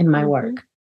me in my work.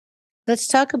 Let's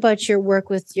talk about your work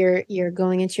with your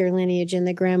going into your lineage and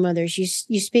the grandmothers.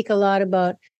 You speak a lot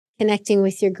about connecting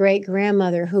with your great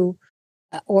grandmother who,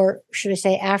 or should I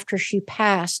say after she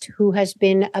passed, who has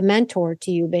been a mentor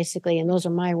to you basically. And those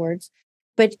are my words.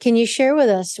 But can you share with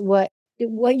us what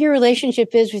your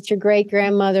relationship is with your great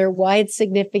grandmother, why it's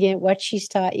significant, what she's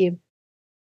taught you?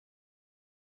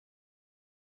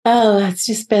 Oh, it's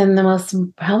just been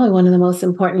probably one of the most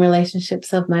important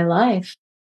relationships of my life.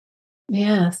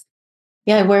 Yes.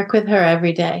 Yeah, I work with her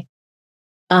every day.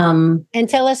 And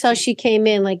tell us how she came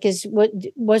in. Like,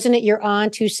 wasn't it your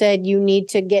aunt who said you need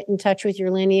to get in touch with your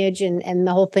lineage, and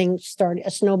the whole thing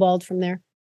snowballed from there?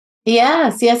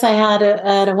 Yes. I had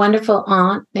a wonderful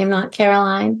aunt named Aunt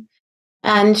Caroline,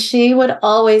 and she would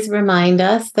always remind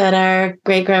us that our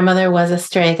great grandmother was a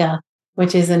Strega,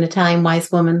 which is an Italian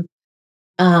wise woman.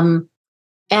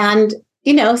 And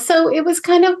so it was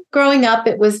kind of growing up.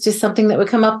 It was just something that would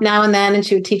come up now and then, and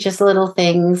she would teach us little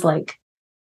things like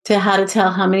how to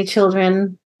tell how many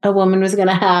children a woman was going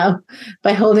to have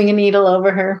by holding a needle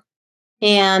over her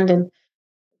hand. And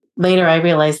later I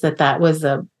realized that was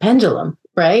a pendulum,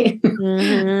 right?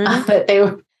 But they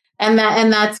were, and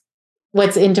that's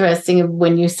what's interesting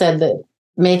when you said that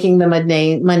making the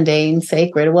mundane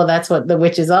sacred. Well, that's what the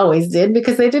witches always did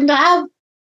because they didn't have,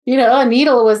 a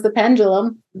needle was the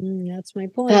pendulum. That's my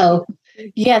point. So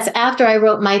yes, after I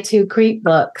wrote my 2 Crete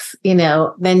books,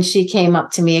 then she came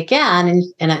up to me again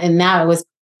and now I was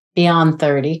beyond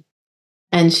 30.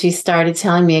 And she started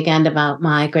telling me again about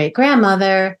my great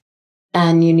grandmother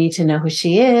and you need to know who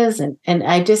she is. And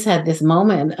I just had this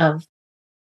moment of,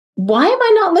 why am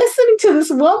I not listening to this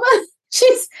woman?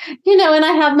 She's, and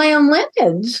I have my own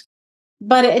lineage,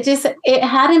 but it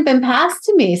hadn't been passed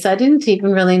to me. So I didn't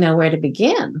even really know where to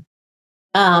begin.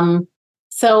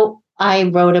 So I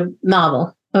wrote a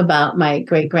novel about my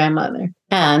great grandmother,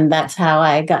 and that's how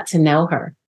I got to know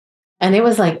her. And it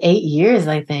was like 8 years,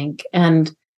 I think.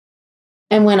 And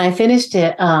when I finished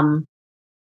it,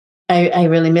 I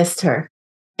really missed her.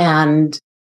 And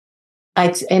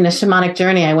in a shamanic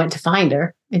journey, I went to find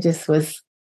her. It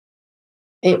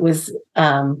was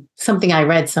something I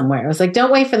read somewhere. It was like,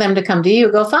 don't wait for them to come to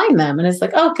you, go find them. And it's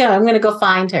like, okay, I'm going to go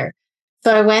find her.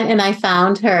 So I went and I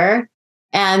found her,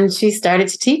 and she started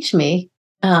to teach me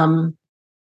from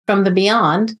the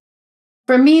beyond.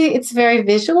 For me, it's very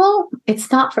visual. It's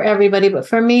not for everybody, but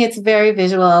for me, it's very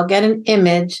visual. I'll get an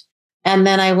image, and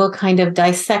then I will kind of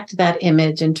dissect that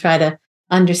image and try to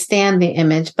understand the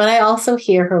image. But I also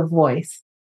hear her voice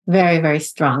very, very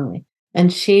strongly.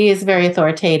 And she is very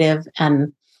authoritative,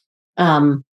 and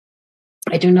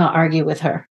I do not argue with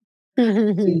her.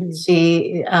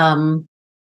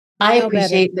 I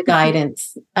appreciate the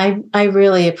guidance. I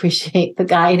really appreciate the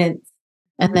guidance,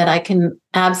 and that I can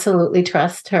absolutely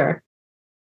trust her.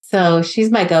 So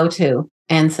she's my go-to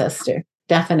ancestor,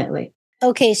 definitely.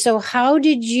 Okay, so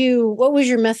what was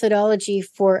your methodology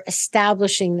for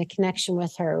establishing the connection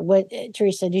with her?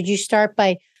 Theresa, did you start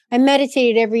by, I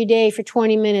meditated every day for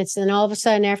 20 minutes, and all of a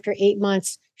sudden after 8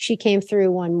 months, she came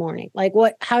through one morning? Like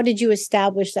how did you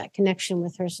establish that connection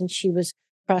with her since she was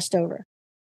crossed over?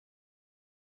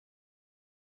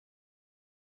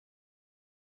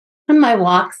 On my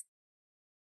walks,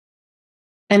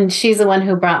 and she's the one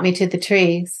who brought me to the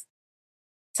trees.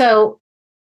 So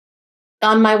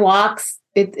on my walks,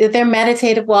 they're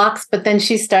meditative walks, but then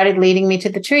she started leading me to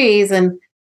the trees and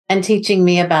teaching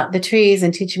me about the trees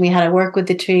and teaching me how to work with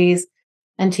the trees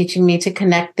and teaching me to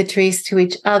connect the trees to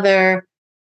each other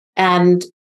and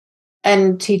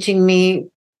teaching me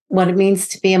what it means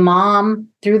to be a mom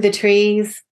through the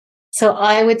trees. So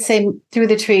I would say through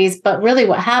the trees, but really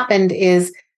what happened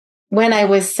is when I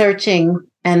was searching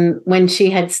and when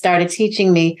she had started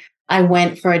teaching me, I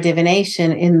went for a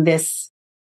divination in this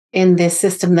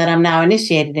system that I'm now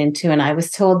initiated into. And I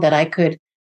was told that I could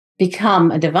become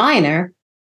a diviner.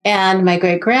 And my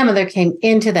great grandmother came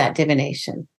into that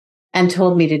divination and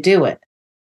told me to do it.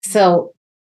 So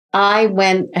I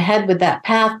went ahead with that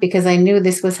path because I knew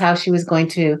this was how she was going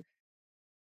to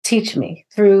teach me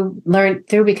through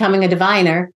becoming a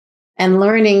diviner and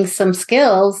learning some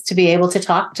skills to be able to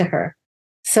talk to her.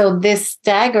 So this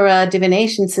Strega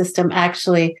divination system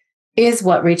actually is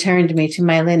what returned me to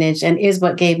my lineage and is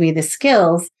what gave me the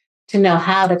skills to know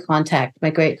how to contact my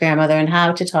great grandmother and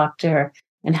how to talk to her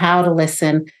and how to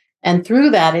listen. And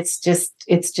through that, it's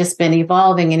just been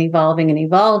evolving and evolving and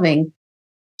evolving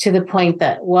to the point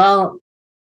that, well,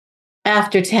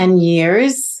 after 10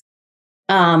 years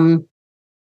or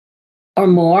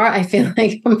more, I feel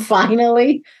like I'm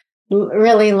finally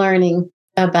really learning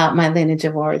about my lineage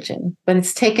of origin, but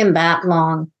it's taken that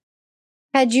long.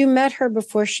 Had you met her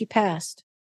before she passed?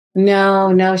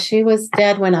 No, she was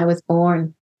dead when I was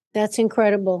born. That's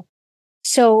incredible.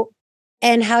 So,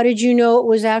 and how did you know it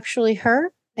was actually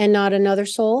her and not another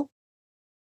soul?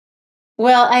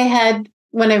 Well,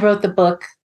 when I wrote the book,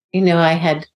 I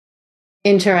had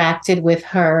interacted with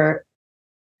her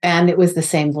and it was the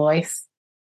same voice.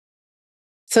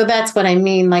 So that's what I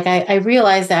mean. Like I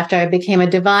realized after I became a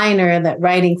diviner that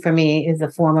writing for me is a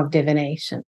form of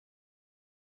divination.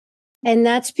 And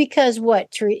that's because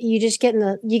you just get in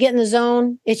the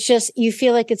zone. It's just, you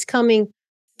feel like it's coming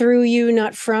through you,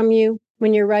 not from you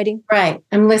when you're writing. Right.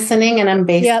 I'm listening and I'm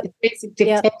basic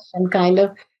dictation kind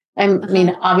of. I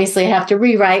mean, obviously I have to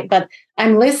rewrite, but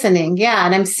I'm listening. Yeah.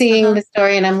 And I'm seeing the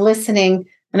story and I'm listening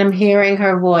and I'm hearing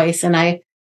her voice and I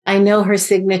know her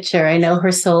signature. I know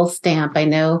her soul stamp. I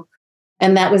know.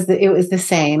 And it was the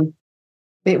same.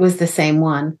 It was the same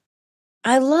one.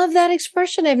 I love that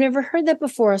expression. I've never heard that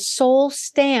before. A soul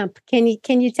stamp. Can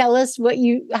you tell us how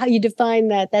you define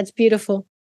that? That's beautiful.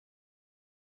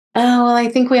 Oh, well, I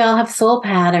think we all have soul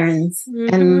patterns.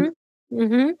 And,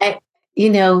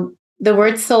 the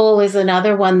word soul is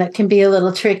another one that can be a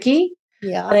little tricky.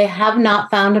 Yeah. But I have not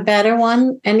found a better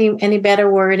one, any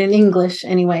better word in English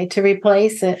anyway, to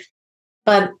replace it.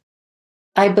 But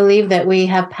I believe that we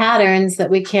have patterns that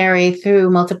we carry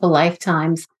through multiple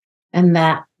lifetimes. And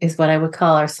that is what I would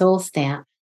call our soul stamp.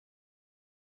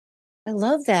 I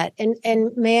love that. And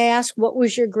may I ask, what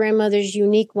was your grandmother's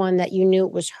unique one that you knew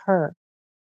it was her?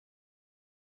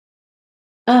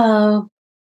 Oh.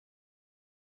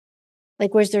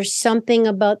 Like, was there something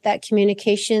about that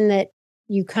communication that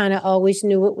you kind of always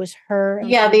knew it was her?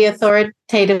 Yeah, the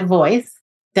authoritative voice,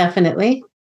 definitely.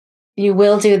 You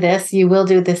will do this. You will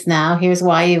do this now. Here's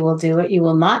why you will do it. You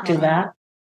will not do that.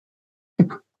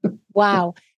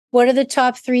 Wow. What are the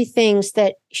top 3 things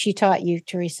that she taught you,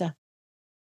 Theresa?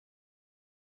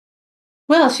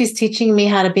 Well, she's teaching me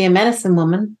how to be a medicine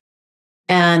woman.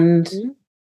 And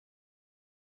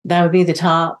that would be the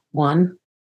top one.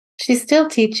 She's still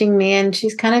teaching me, and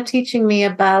she's kind of teaching me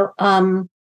about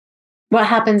what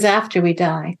happens after we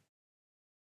die.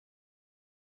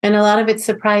 And a lot of it's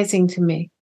surprising to me.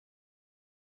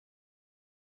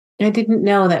 I didn't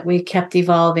know that we kept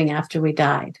evolving after we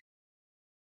died.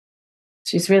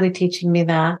 She's really teaching me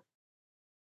that.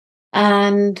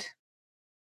 And,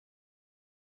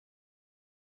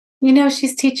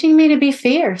 she's teaching me to be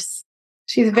fierce.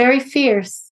 She's very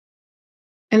fierce.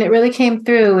 And it really came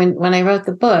through when I wrote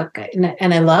the book,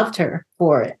 and I loved her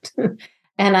for it.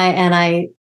 and I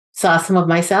saw some of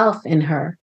myself in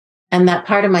her, and that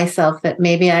part of myself that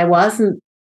maybe I wasn't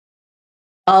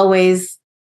always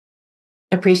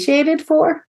appreciated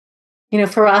for.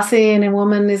 Ferocity in a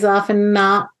woman is often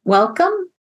not welcome.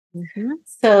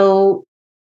 So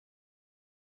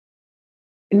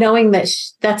knowing that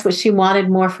that's what she wanted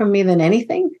more from me than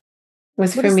anything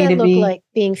was for me to be. What does that look like,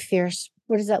 being fierce?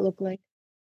 What does that look like?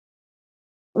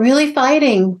 really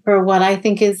fighting for what I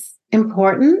think is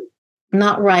important,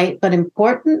 not right, but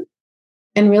important,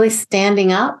 and really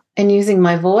standing up and using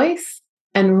my voice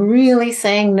and really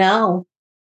saying no,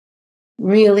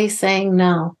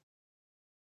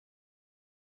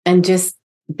 and just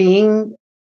being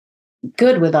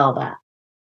good with all that.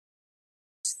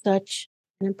 Such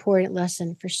an important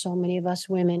lesson for so many of us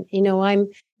women. You know, I'm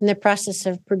in the process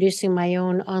of producing my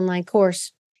own online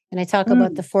course, and I talk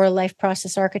about the 4 life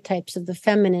process archetypes of the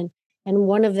feminine. And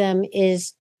one of them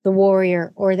is the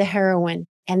warrior or the heroine.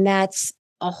 And that's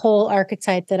a whole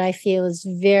archetype that I feel is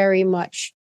very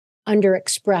much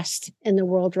underexpressed in the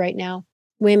world right now.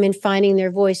 Women finding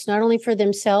their voice, not only for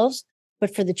themselves,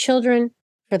 but for the children,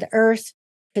 for the earth,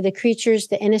 for the creatures,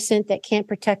 the innocent that can't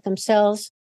protect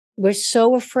themselves. We're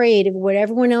so afraid of what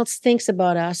everyone else thinks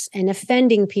about us and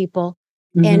offending people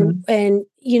and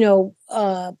you know,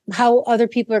 how other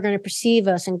people are going to perceive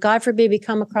us. And God forbid we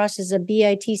come across as a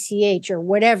bitch or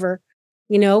whatever,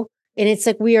 you know, and it's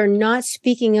like we are not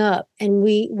speaking up. And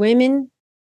we women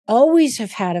always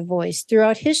have had a voice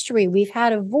throughout history. We've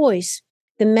had a voice.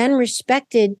 The men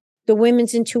respected the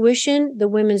women's intuition, the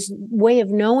women's way of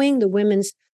knowing, the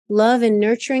women's love and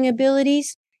nurturing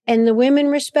abilities, and the women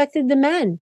respected the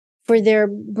men for their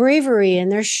bravery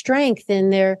and their strength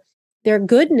and their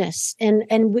goodness. And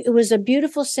it was a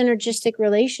beautiful synergistic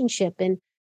relationship. And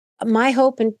my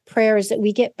hope and prayer is that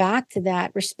we get back to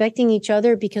that, respecting each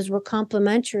other because we're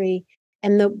complementary.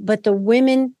 But the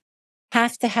women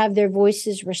have to have their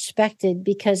voices respected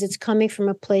because it's coming from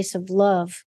a place of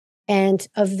love and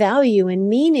of value and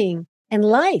meaning and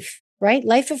life, right?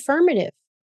 Life affirmative.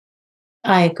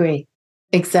 I agree.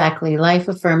 Exactly. Life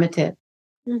affirmative.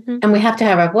 And we have to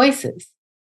have our voices.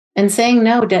 And saying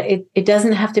no, it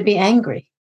doesn't have to be angry.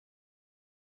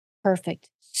 Perfect.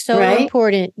 So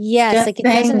important. Yes. Just like it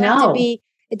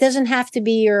doesn't have to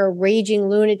be you're a raging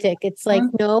lunatic. It's like,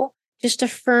 no, just a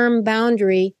firm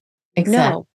boundary.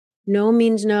 Exactly. No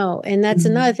means no. And that's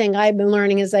another thing I've been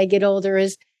learning as I get older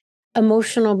is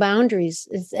emotional boundaries.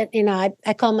 You know,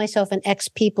 I call myself an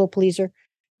ex-people pleaser.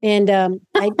 And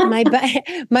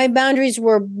my boundaries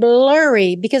were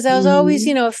blurry because I was always,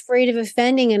 you know, afraid of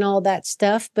offending and all that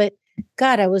stuff. But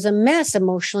God, I was a mess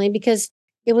emotionally because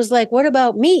it was like, what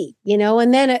about me? You know,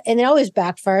 and it always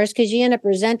backfires because you end up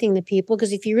resenting the people.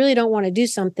 Because if you really don't want to do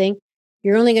something,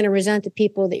 you're only going to resent the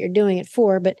people that you're doing it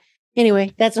for. But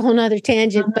anyway, that's a whole nother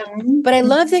tangent. But I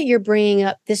love that you're bringing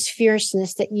up this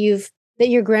fierceness that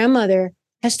your grandmother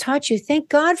has taught you. Thank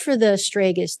God for the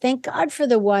Stregas. Thank God for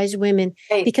the wise women,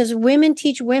 because women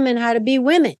teach women how to be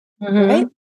women, right?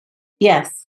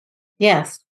 Yes.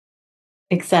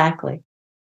 Exactly.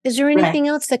 Is there anything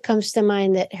else that comes to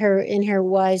mind that in her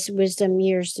wise wisdom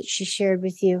years that she shared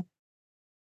with you?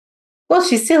 Well,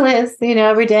 she still is, you know,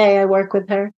 every day I work with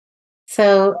her.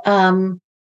 So, I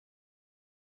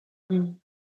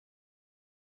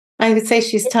would say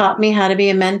she's taught me how to be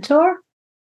a mentor.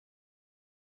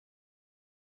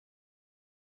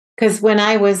 Because when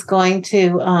I was going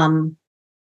to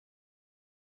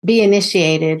be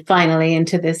initiated finally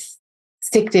into this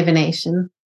stick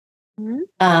divination,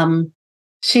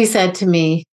 she said to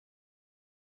me,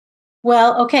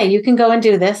 well, okay, you can go and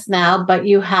do this now, but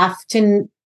you have to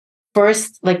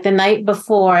first, like the night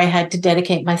before, I had to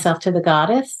dedicate myself to the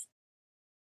goddess.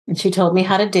 And she told me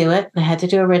how to do it. I had to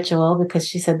do a ritual because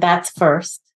she said, that's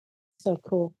first. So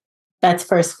cool. That's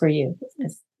first for you.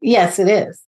 Yes, it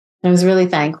is. I was really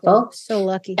thankful. So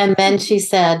lucky. And then she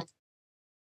said,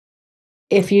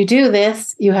 if you do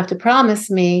this, you have to promise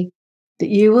me that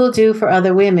you will do for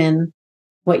other women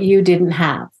what you didn't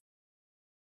have.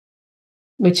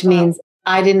 Which means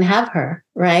I didn't have her,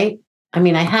 right? I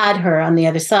mean, I had her on the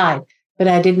other side, but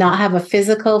I did not have a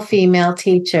physical female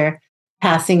teacher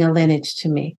passing a lineage to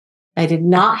me. I did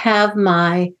not have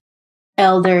my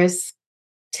elders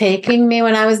taking me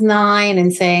when I was 9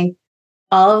 and saying,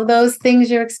 all of those things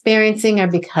you're experiencing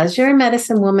are because you're a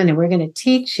medicine woman and we're going to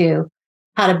teach you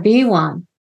how to be one.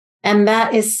 And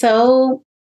that is so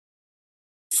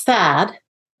sad,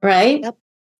 right?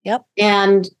 Yep.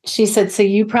 And she said, so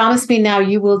you promise me now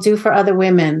you will do for other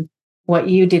women what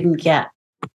you didn't get.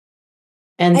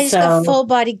 And I just got full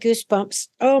body goosebumps.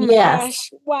 Oh my gosh.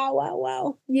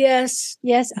 Wow. Yes.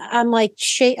 I'm like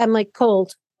I'm like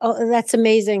cold. Oh, that's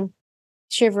amazing.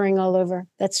 Shivering all over.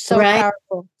 That's so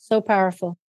powerful. So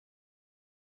powerful.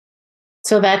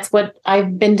 So that's what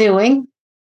I've been doing.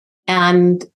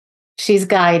 And she's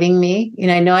guiding me. You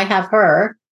know, I know I have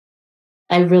her.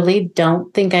 I really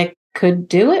don't think I could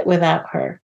do it without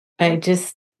her. I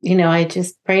just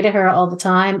pray to her all the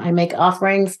time. I make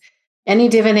offerings. Any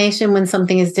divination when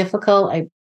something is difficult,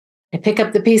 I pick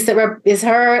up the piece that is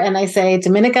her and I say,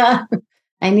 Dominica,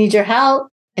 I need your help.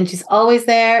 And she's always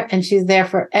there. And she's there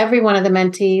for every one of the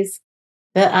mentees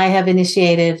that I have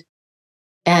initiated.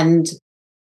 And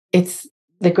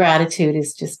the gratitude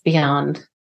is just beyond,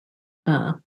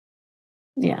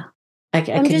 yeah.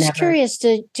 I'm just curious,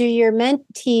 do your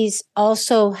mentees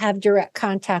also have direct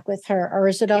contact with her, or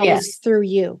is it always through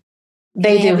you?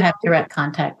 They do have direct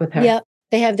contact with her. Yep.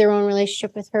 They have their own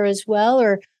relationship with her as well,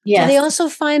 or do they also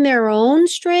find their own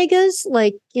Stregas?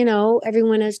 Like,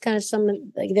 everyone has kind of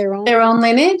their own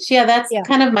lineage. Yeah, that's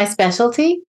kind of my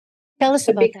specialty. Tell us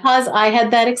about because I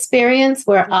had that experience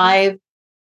where I've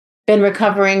been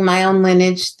recovering my own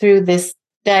lineage through this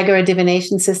dagger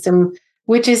divination system,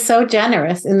 which is so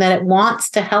generous in that it wants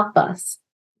to help us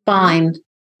find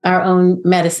our own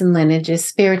medicine lineages,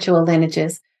 spiritual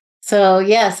lineages. So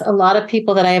yes, a lot of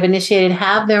people that I have initiated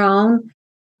have their own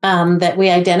that we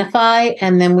identify,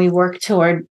 and then we work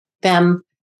toward them.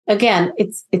 Again,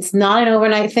 it's not an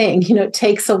overnight thing. It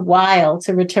takes a while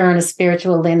to return a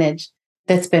spiritual lineage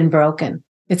that's been broken.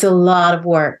 It's a lot of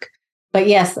work. But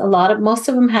yes, most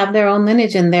of them have their own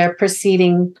lineage, and they're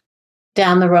proceeding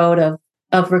down the road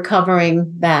of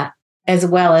recovering that, as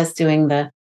well as doing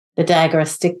the dagger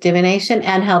stick divination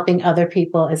and helping other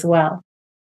people as well.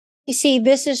 You see,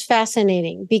 this is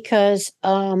fascinating because,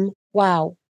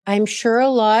 wow, I'm sure a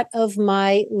lot of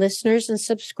my listeners and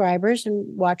subscribers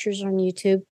and watchers on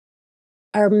YouTube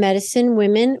are medicine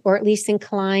women, or at least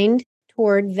inclined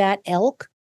toward that ilk.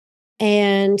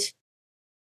 And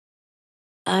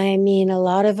I mean, a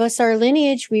lot of us, our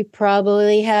lineage, we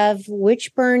probably have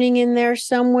witch burning in there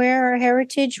somewhere, our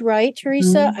heritage, right,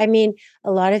 Theresa? I mean,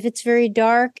 a lot of it's very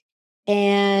dark.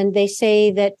 And they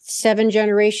say that 7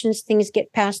 generations, things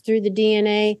get passed through the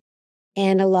DNA.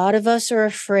 And a lot of us are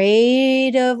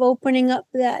afraid of opening up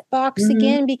that box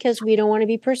again because we don't want to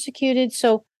be persecuted.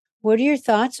 So what are your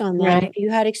thoughts on that? Right. Have you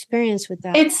had experience with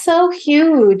that? It's so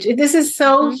huge. This is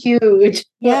so huge.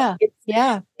 Yeah.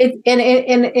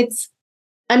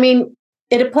 I mean,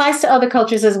 it applies to other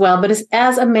cultures as well, but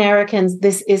as Americans,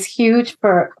 this is huge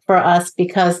for us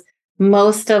because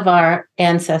most of our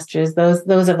ancestors,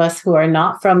 those of us who are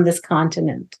not from this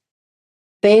continent,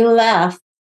 they left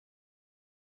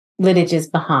lineages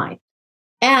behind.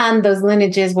 And those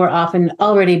lineages were often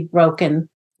already broken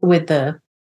with the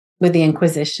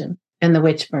Inquisition and the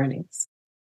witch burnings.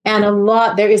 And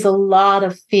there is a lot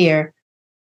of fear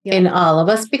in all of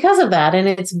us because of that. And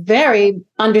it's very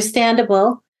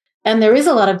understandable. And there is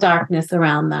a lot of darkness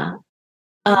around that.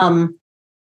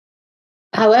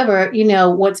 However,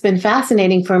 what's been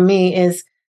fascinating for me is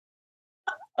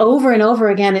over and over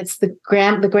again, it's the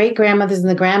great grandmothers and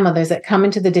the grandmothers that come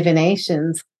into the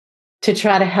divinations to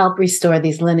try to help restore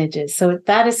these lineages. So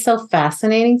that is so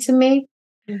fascinating to me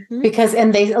because,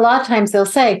 and a lot of times they'll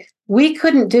say, we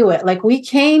couldn't do it. Like we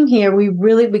came here, we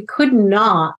could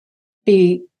not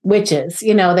be witches.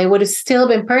 They would have still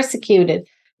been persecuted.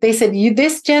 They said,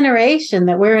 this generation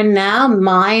that we're in now,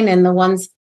 mine and the ones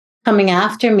coming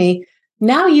after me,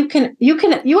 now you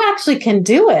actually can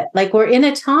do it. Like we're in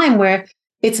a time where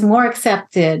it's more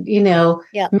accepted,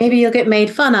 maybe you'll get made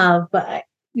fun of, but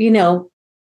you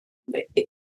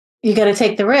got to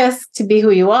take the risk to be who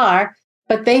you are.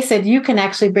 But they said, you can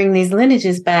actually bring these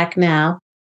lineages back now.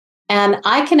 And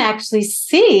I can actually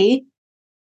see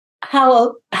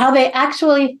how they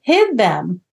actually hid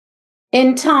them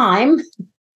in time.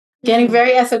 Getting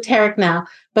very esoteric now,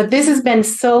 but this has been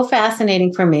so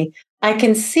fascinating for me. I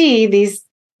can see these,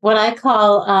 what I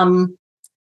call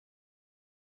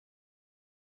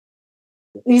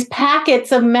these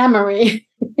packets of memory.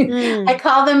 I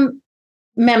call them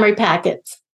memory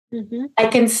packets. I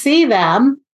can see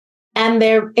them, and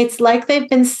it's like they've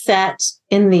been set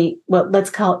in what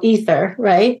let's call ether,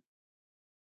 right?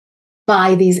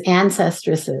 By these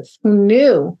ancestresses who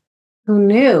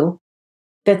knew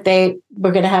that they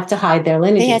were going to have to hide their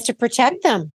lineages. They had to protect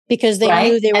them because they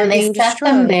knew they were being destroyed. And they set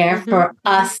them there for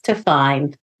us to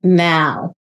find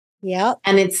now. Yeah.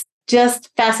 And it's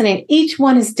just fascinating. Each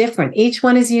one is different. Each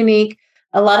one is unique.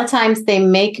 A lot of times they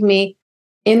make me,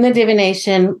 in the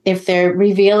divination, if they're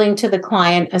revealing to the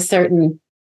client a certain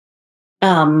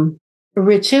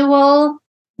ritual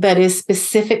that is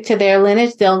specific to their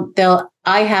lineage,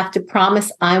 I have to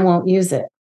promise I won't use it.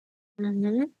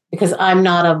 Because I'm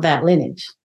not of that lineage.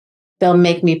 They'll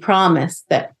make me promise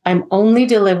that I'm only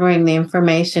delivering the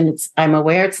information. I'm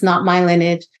aware it's not my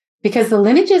lineage, because the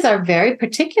lineages are very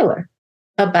particular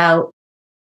about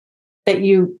that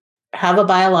you have a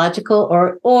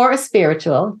biological or a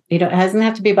spiritual. It doesn't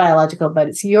have to be biological, but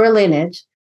it's your lineage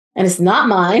and it's not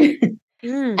mine.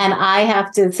 And I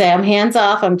have to say, I'm hands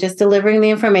off. I'm just delivering the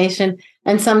information.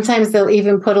 And sometimes they'll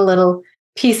even put a little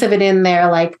piece of it in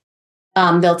there, like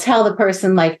they'll tell the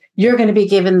person, like, you're going to be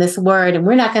given this word and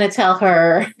we're not going to tell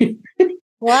her.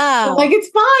 Wow. Like,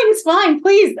 it's fine.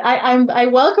 Please. I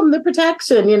welcome the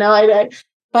protection,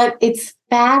 but it's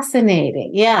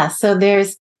fascinating. Yeah. So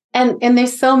there's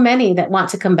so many that want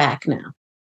to come back now.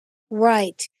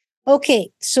 Right. Okay.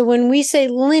 So when we say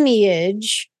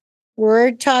lineage,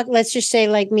 let's just say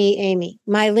like me, Amy,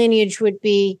 my lineage would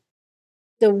be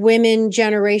the women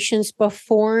generations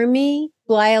before me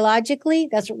biologically.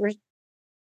 That's what we're.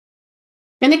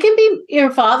 And it can be your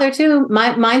father too.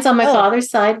 Mine's on my father's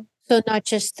side. So not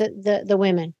just the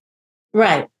women.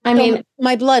 Right. I mean,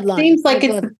 my bloodline. Seems like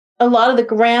it's a lot of the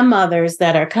grandmothers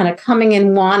that are kind of coming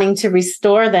in wanting to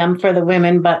restore them for the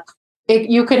women, but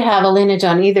you could have a lineage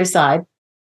on either side.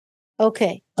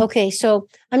 Okay. So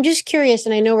I'm just curious,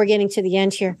 and I know we're getting to the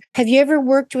end here. Have you ever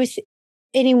worked with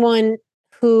anyone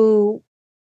who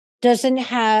doesn't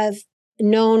have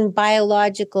known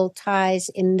biological ties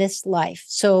in this life?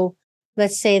 So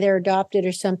let's say they're adopted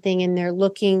or something, and they're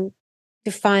looking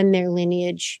to find their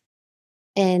lineage,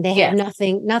 and they have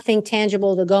nothing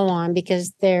tangible to go on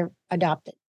because they're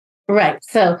adopted. Right.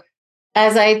 So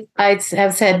as I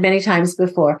have said many times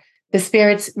before, the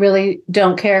spirits really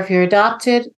don't care if you're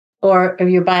adopted or if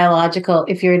you're biological.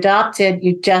 If you're adopted,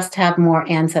 you just have more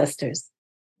ancestors.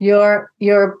 Your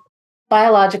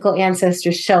biological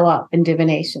ancestors show up in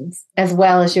divinations as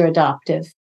well as your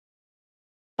adoptive.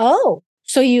 Oh,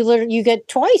 so you get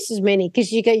twice as many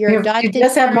because you get your adopted. You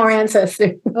just have more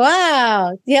ancestors.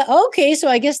 Wow. Yeah. Okay. So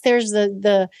I guess there's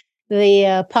the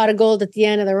pot of gold at the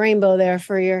end of the rainbow there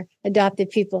for your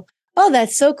adopted people. Oh,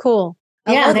 that's so cool.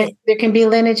 There can be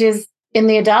lineages in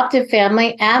the adoptive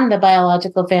family and the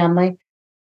biological family,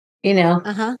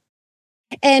 Uh-huh.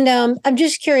 And I'm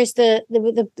just curious, the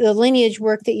lineage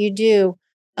work that you do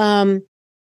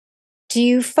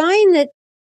you find that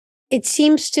it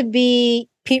seems to be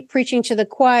preaching to the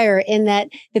choir in that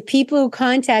the people who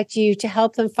contact you to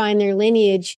help them find their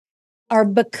lineage are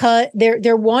because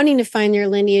they're wanting to find their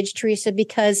lineage, Theresa,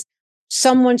 because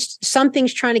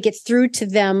something's trying to get through to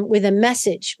them with a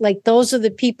message. Like those are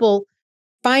the people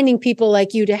finding people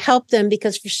like you to help them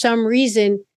because for some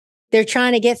reason they're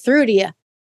trying to get through to you.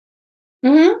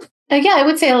 Mm-hmm. Yeah, I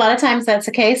would say a lot of times that's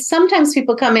the case. Sometimes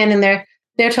people come in and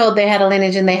they're told they had a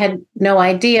lineage and they had no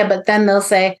idea, but then they'll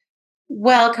say,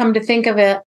 well, come to think of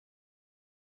it.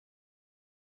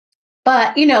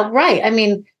 But, right. I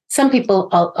mean, some people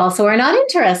also are not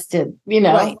interested,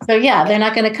 Right. So they're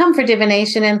not going to come for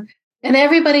divination. And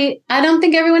everybody, I don't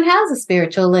think everyone has a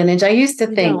spiritual lineage. I used to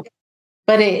think,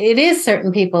 but it is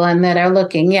certain people and that are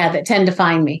looking, that tend to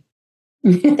find me.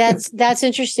 That's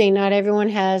interesting. Not everyone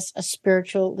has a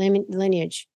spiritual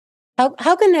lineage.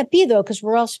 How can that be though? Because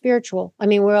we're all spiritual. I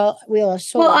mean, we all are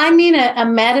souls. Well, I mean, a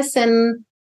medicine,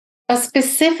 a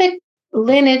specific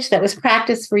lineage that was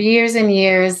practiced for years and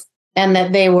years, and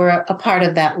that they were a part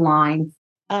of that line.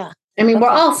 I mean, we're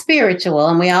all spiritual,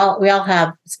 and we all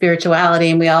have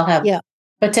spirituality, and we all have. Yeah.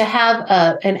 But to have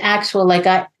an actual, like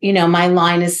my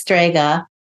line is Strega.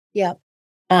 Yeah.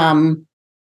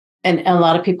 And a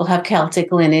lot of people have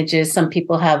Celtic lineages. Some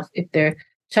people have, if they're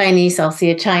Chinese, I'll see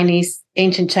a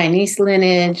ancient Chinese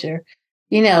lineage, or,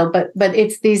 but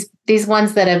it's these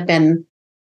ones that have been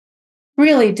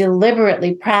really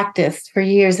deliberately practiced for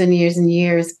years and years and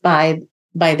years by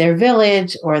their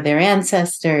village or their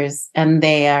ancestors, and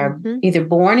they are either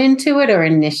born into it or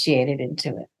initiated into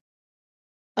it.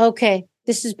 Okay,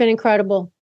 this has been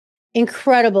incredible.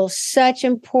 Incredible. Such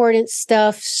important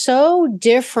stuff. So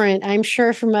different, I'm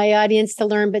sure, for my audience to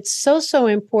learn, but so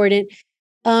important.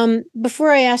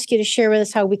 Before I ask you to share with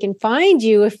us how we can find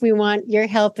you, if we want your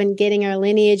help in getting our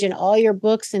lineage and all your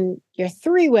books and your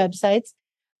 3 websites,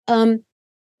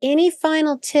 any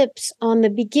final tips on the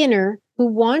beginner who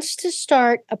wants to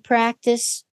start a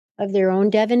practice of their own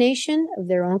divination, of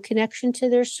their own connection to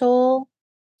their soul,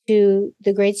 to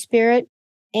the Great Spirit,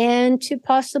 and to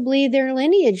possibly their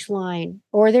lineage line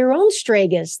or their own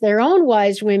Stregas, their own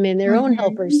wise women, their own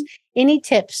helpers? Any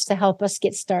tips to help us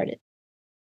get started?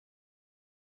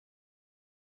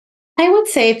 I would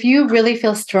say if you really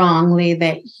feel strongly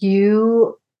that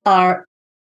you are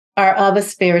of a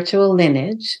spiritual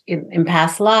lineage in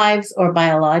past lives or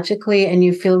biologically, and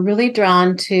you feel really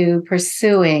drawn to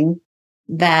pursuing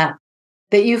that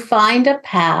you find a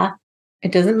path,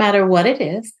 it doesn't matter what it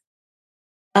is,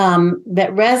 that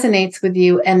resonates with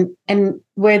you, and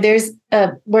where there's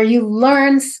where you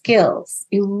learn skills,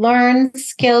 you learn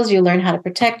how to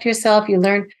protect yourself, you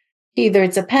learn either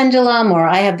it's a pendulum or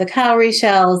I have the cowrie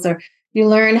shells, or you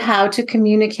learn how to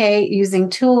communicate using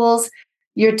tools.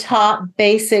 You're taught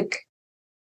basic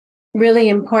really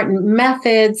important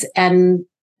methods, and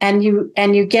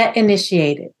you get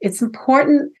initiated. It's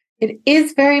important. It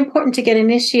is very important to get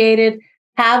initiated,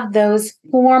 have those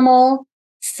formal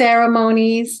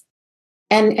ceremonies,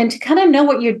 and to kind of know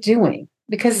what you're doing.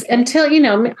 Because until, I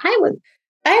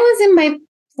was in my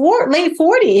late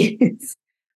 40s,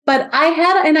 but I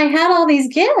had all these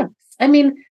gifts. I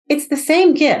mean, it's the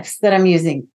same gifts that I'm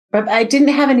using, but I didn't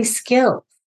have any skills.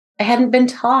 I hadn't been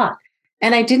taught,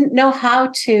 and I didn't know how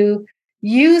to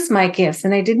use my gifts,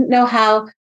 and I didn't know how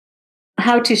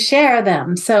to share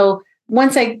them. So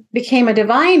once I became a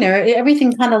diviner,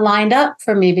 everything kind of lined up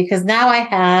for me, because now I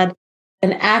had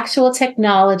an actual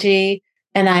technology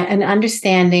and an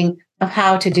understanding of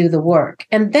how to do the work.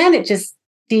 And then it just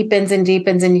deepens and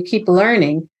deepens, and you keep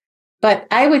learning. But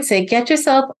I would say get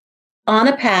yourself on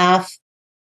a path,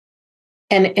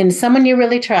 and someone you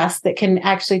really trust that can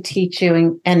actually teach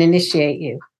you and initiate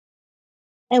you.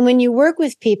 And when you work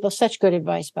with people, such good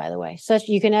advice, by the way.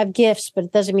 You can have gifts, but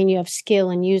it doesn't mean you have skill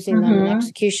in using them in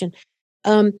execution.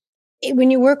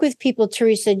 When you work with people,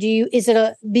 Theresa,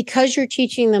 because you're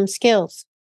teaching them skills?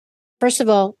 First of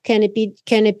all, can it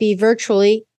be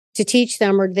virtually to teach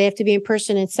them, or do they have to be in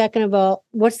person? And second of all,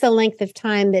 what's the length of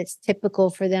time that's typical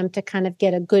for them to kind of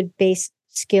get a good base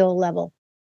skill level?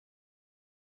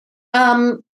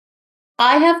 I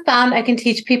have found I can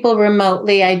teach people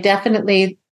remotely. I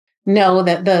definitely know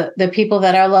that the people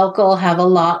that are local have a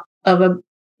lot of a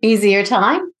easier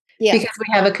time because we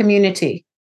have a community.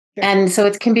 Sure. And so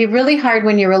it can be really hard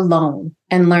when you're alone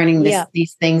and learning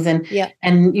these things, and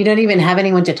you don't even have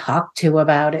anyone to talk to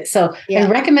about it. So I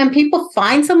recommend people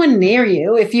find someone near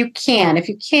you if you can. If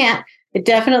you can't, it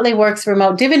definitely works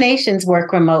remote. Divinations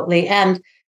work remotely, and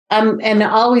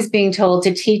always being told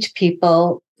to teach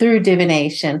people through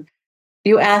divination.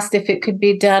 You asked if it could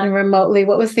be done remotely.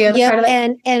 What was the other part of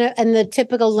that? And the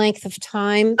typical length of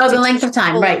time. Oh, the length of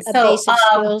time, right. So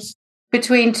skills.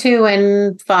 Between 2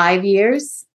 and 5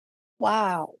 years.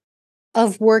 Wow.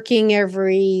 Of working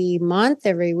every month,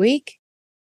 every week?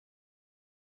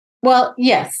 Well,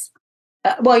 yes.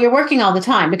 You're working all the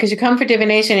time, because you come for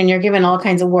divination and you're given all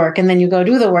kinds of work, and then you go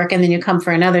do the work, and then you come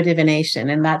for another divination.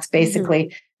 And that's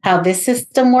basically how this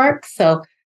system works. So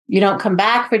you don't come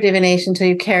back for divination until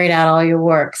you've carried out all your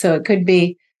work. So it could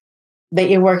be that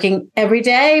you're working every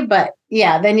day, but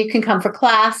then you can come for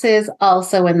classes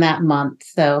also in that month.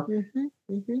 So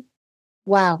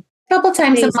wow. A couple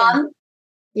times a month.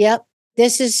 Yep.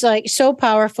 This is like so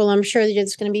powerful. I'm sure that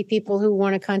there's going to be people who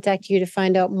want to contact you to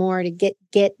find out more, to get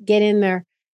in there.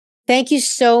 Thank you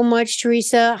so much,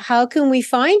 Theresa. How can we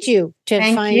find you to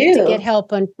get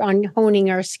help on honing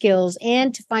our skills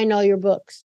and to find all your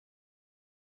books?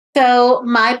 So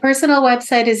my personal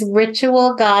website is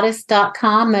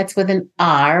ritualgoddess.com. That's with an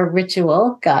R,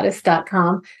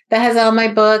 ritualgoddess.com. That has all my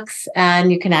books,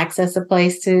 and you can access a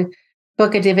place to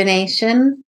book a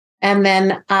divination. And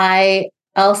then I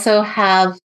also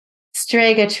have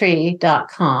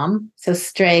stregatree.com. So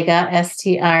Strega,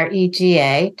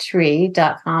 Strega,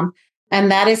 tree.com.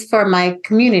 And that is for my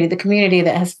community, the community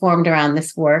that has formed around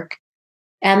this work.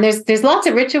 And there's lots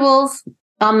of rituals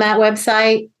on that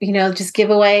website, just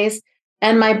giveaways.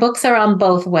 And my books are on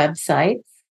both websites.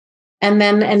 And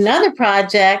then another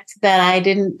project that I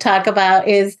didn't talk about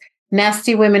is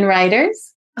Nasty Women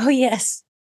Writers. Oh, yes.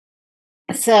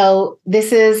 So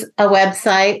this is a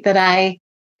website that I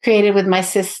created with my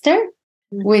sister,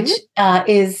 which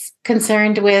is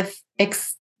concerned with,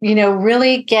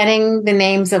 really getting the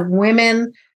names of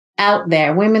women out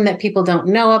there, women that people don't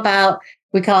know about.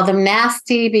 We call them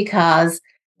nasty because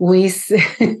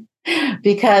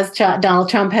Donald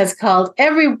Trump has called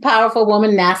every powerful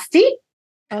woman nasty.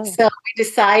 Oh. So we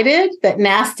decided that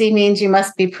nasty means you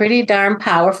must be pretty darn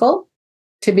powerful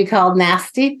to be called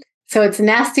nasty. So it's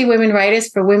Nasty Women Writers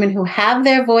for women who have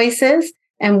their voices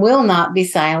and will not be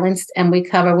silenced. And we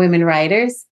cover women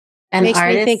writers and Makes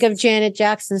artists. Me think of Janet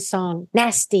Jackson's song,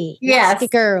 Nasty. Yes. Nasty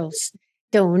girls.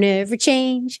 Don't ever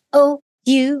change. Oh,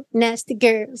 you nasty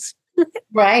girls.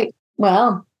 Right.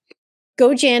 Well.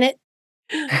 Go, Janet.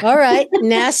 All right.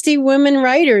 Nasty Women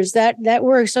Writers. That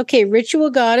works. Okay. Ritual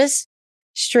Goddess,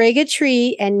 Strega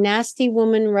Tree, and Nasty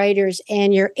Woman Writers,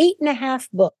 and your 8.5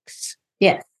 books.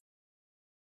 Yes.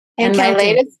 And my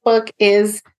latest book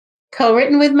is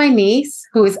co-written with my niece,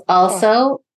 who is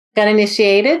also got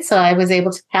initiated. So I was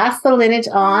able to pass the lineage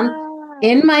on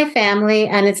in my family.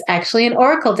 And it's actually an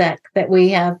oracle deck that we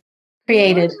have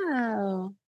created.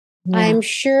 Wow. Yeah. I'm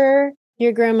sure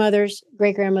your great-grandmother's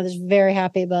very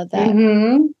happy about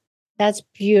that. That's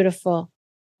beautiful.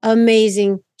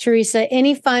 Amazing. Theresa,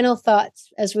 any final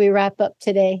thoughts as we wrap up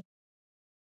today?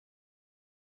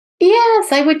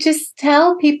 Yes, I would just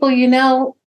tell people,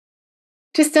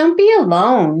 just don't be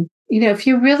alone. If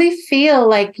you really feel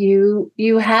like you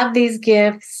have these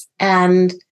gifts,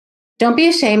 and don't be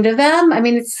ashamed of them. I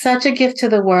mean, it's such a gift to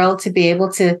the world to be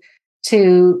able to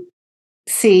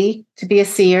see, to be a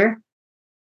seer,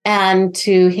 and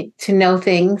to know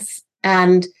things,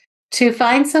 and to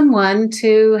find someone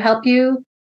to help you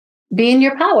be in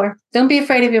your power. Don't be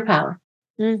afraid of your power.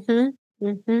 Mm-hmm.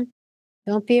 Mm-hmm.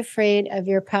 Don't be afraid of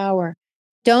your power.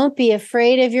 Don't be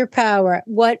afraid of your power.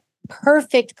 What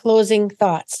perfect closing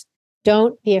thoughts.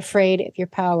 Don't be afraid of your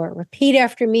power. Repeat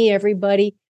after me,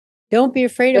 everybody. Don't be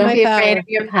afraid of my power. Don't be afraid of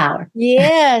your power.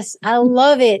 Yes, I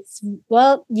love it.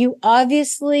 Well, you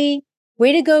obviously,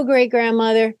 way to go, great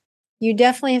grandmother. You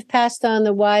definitely have passed on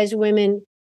the wise women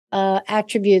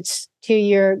attributes to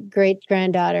your great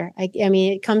granddaughter. I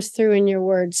mean, it comes through in your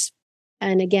words.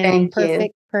 And again,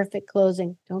 perfect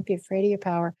closing. Don't be afraid of your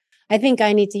power. I think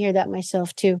I need to hear that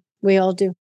myself too. We all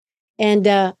do. And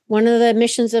one of the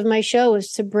missions of my show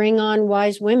is to bring on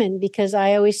wise women, because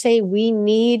I always say we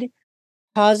need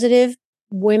positive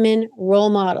women role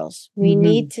models. We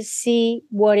need to see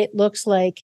what it looks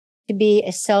like to be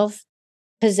a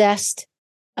self-possessed,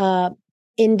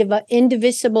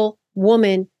 indivisible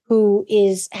woman who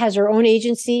has her own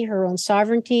agency, her own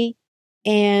sovereignty,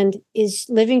 and is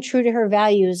living true to her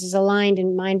values, is aligned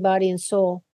in mind, body, and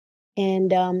soul.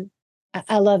 And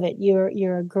I love it.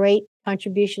 You're a great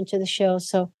contribution to the show.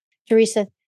 So, Theresa,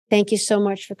 thank you so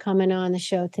much for coming on the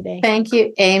show today. Thank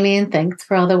you, Amy, and thanks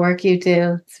for all the work you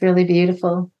do. It's really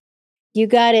beautiful. You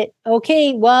got it.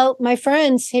 Okay, well, my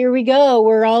friends, here we go.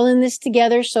 We're all in this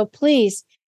together. So please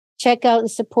check out and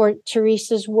support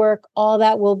Theresa's work. All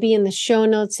that will be in the show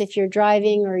notes if you're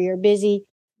driving or you're busy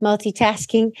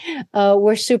multitasking.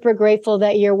 We're super grateful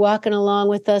that you're walking along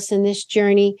with us in this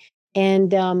journey.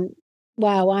 And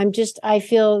wow, I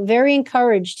feel very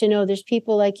encouraged to know there's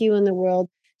people like you in the world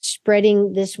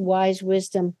spreading this wise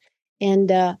wisdom.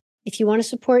 And if you want to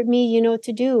support me, you know what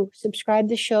to do. Subscribe to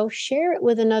the show, share it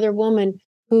with another woman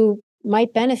who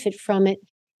might benefit from it,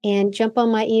 and jump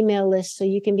on my email list so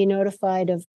you can be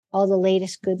notified of all the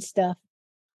latest good stuff.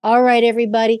 All right,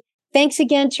 everybody. Thanks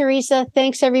again, Theresa.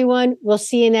 Thanks, everyone. We'll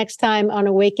see you next time on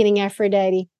Awakening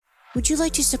Aphrodite. Would you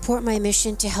like to support my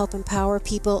mission to help empower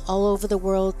people all over the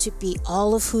world to be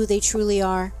all of who they truly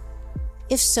are?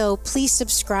 If so, please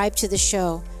subscribe to the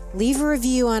show, leave a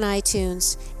review on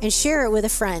iTunes, and share it with a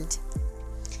friend.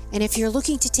 And if you're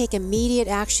looking to take immediate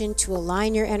action to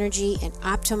align your energy and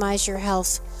optimize your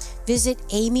health, visit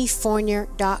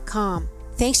amyfournier.com.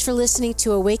 Thanks for listening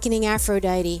to Awakening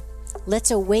Aphrodite.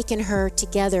 Let's awaken her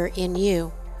together in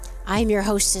you. I'm your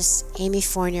hostess, Amy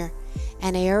Fournier,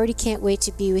 and I already can't wait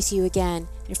to be with you again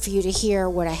and for you to hear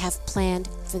what I have planned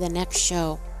for the next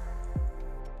show.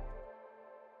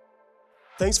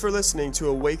 Thanks for listening to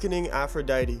Awakening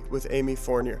Aphrodite with Amy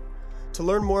Fournier. To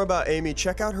learn more about Amy,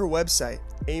 check out her website,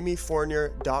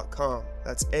 amyfournier.com.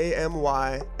 That's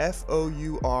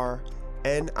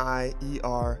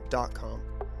amyfournier.com.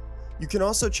 You can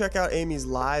also check out Amy's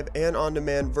live and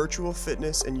on-demand virtual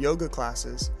fitness and yoga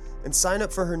classes, and sign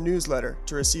up for her newsletter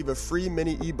to receive a free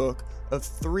mini ebook of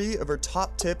 3 of her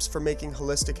top tips for making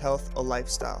holistic health a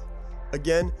lifestyle.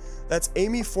 Again, that's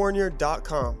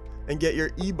amyfournier.com, and get your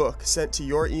ebook sent to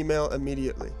your email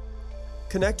immediately.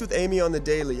 Connect with Amy on the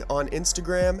daily on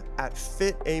Instagram at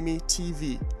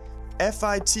FitAmyTV,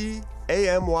 FITAMYTV,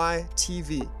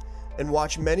 and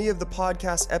watch many of the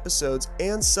podcast episodes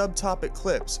and subtopic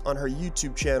clips on her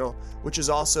YouTube channel, which is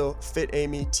also Fit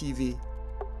Amy TV.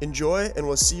 Enjoy, and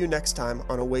we'll see you next time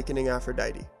on Awakening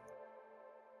Aphrodite.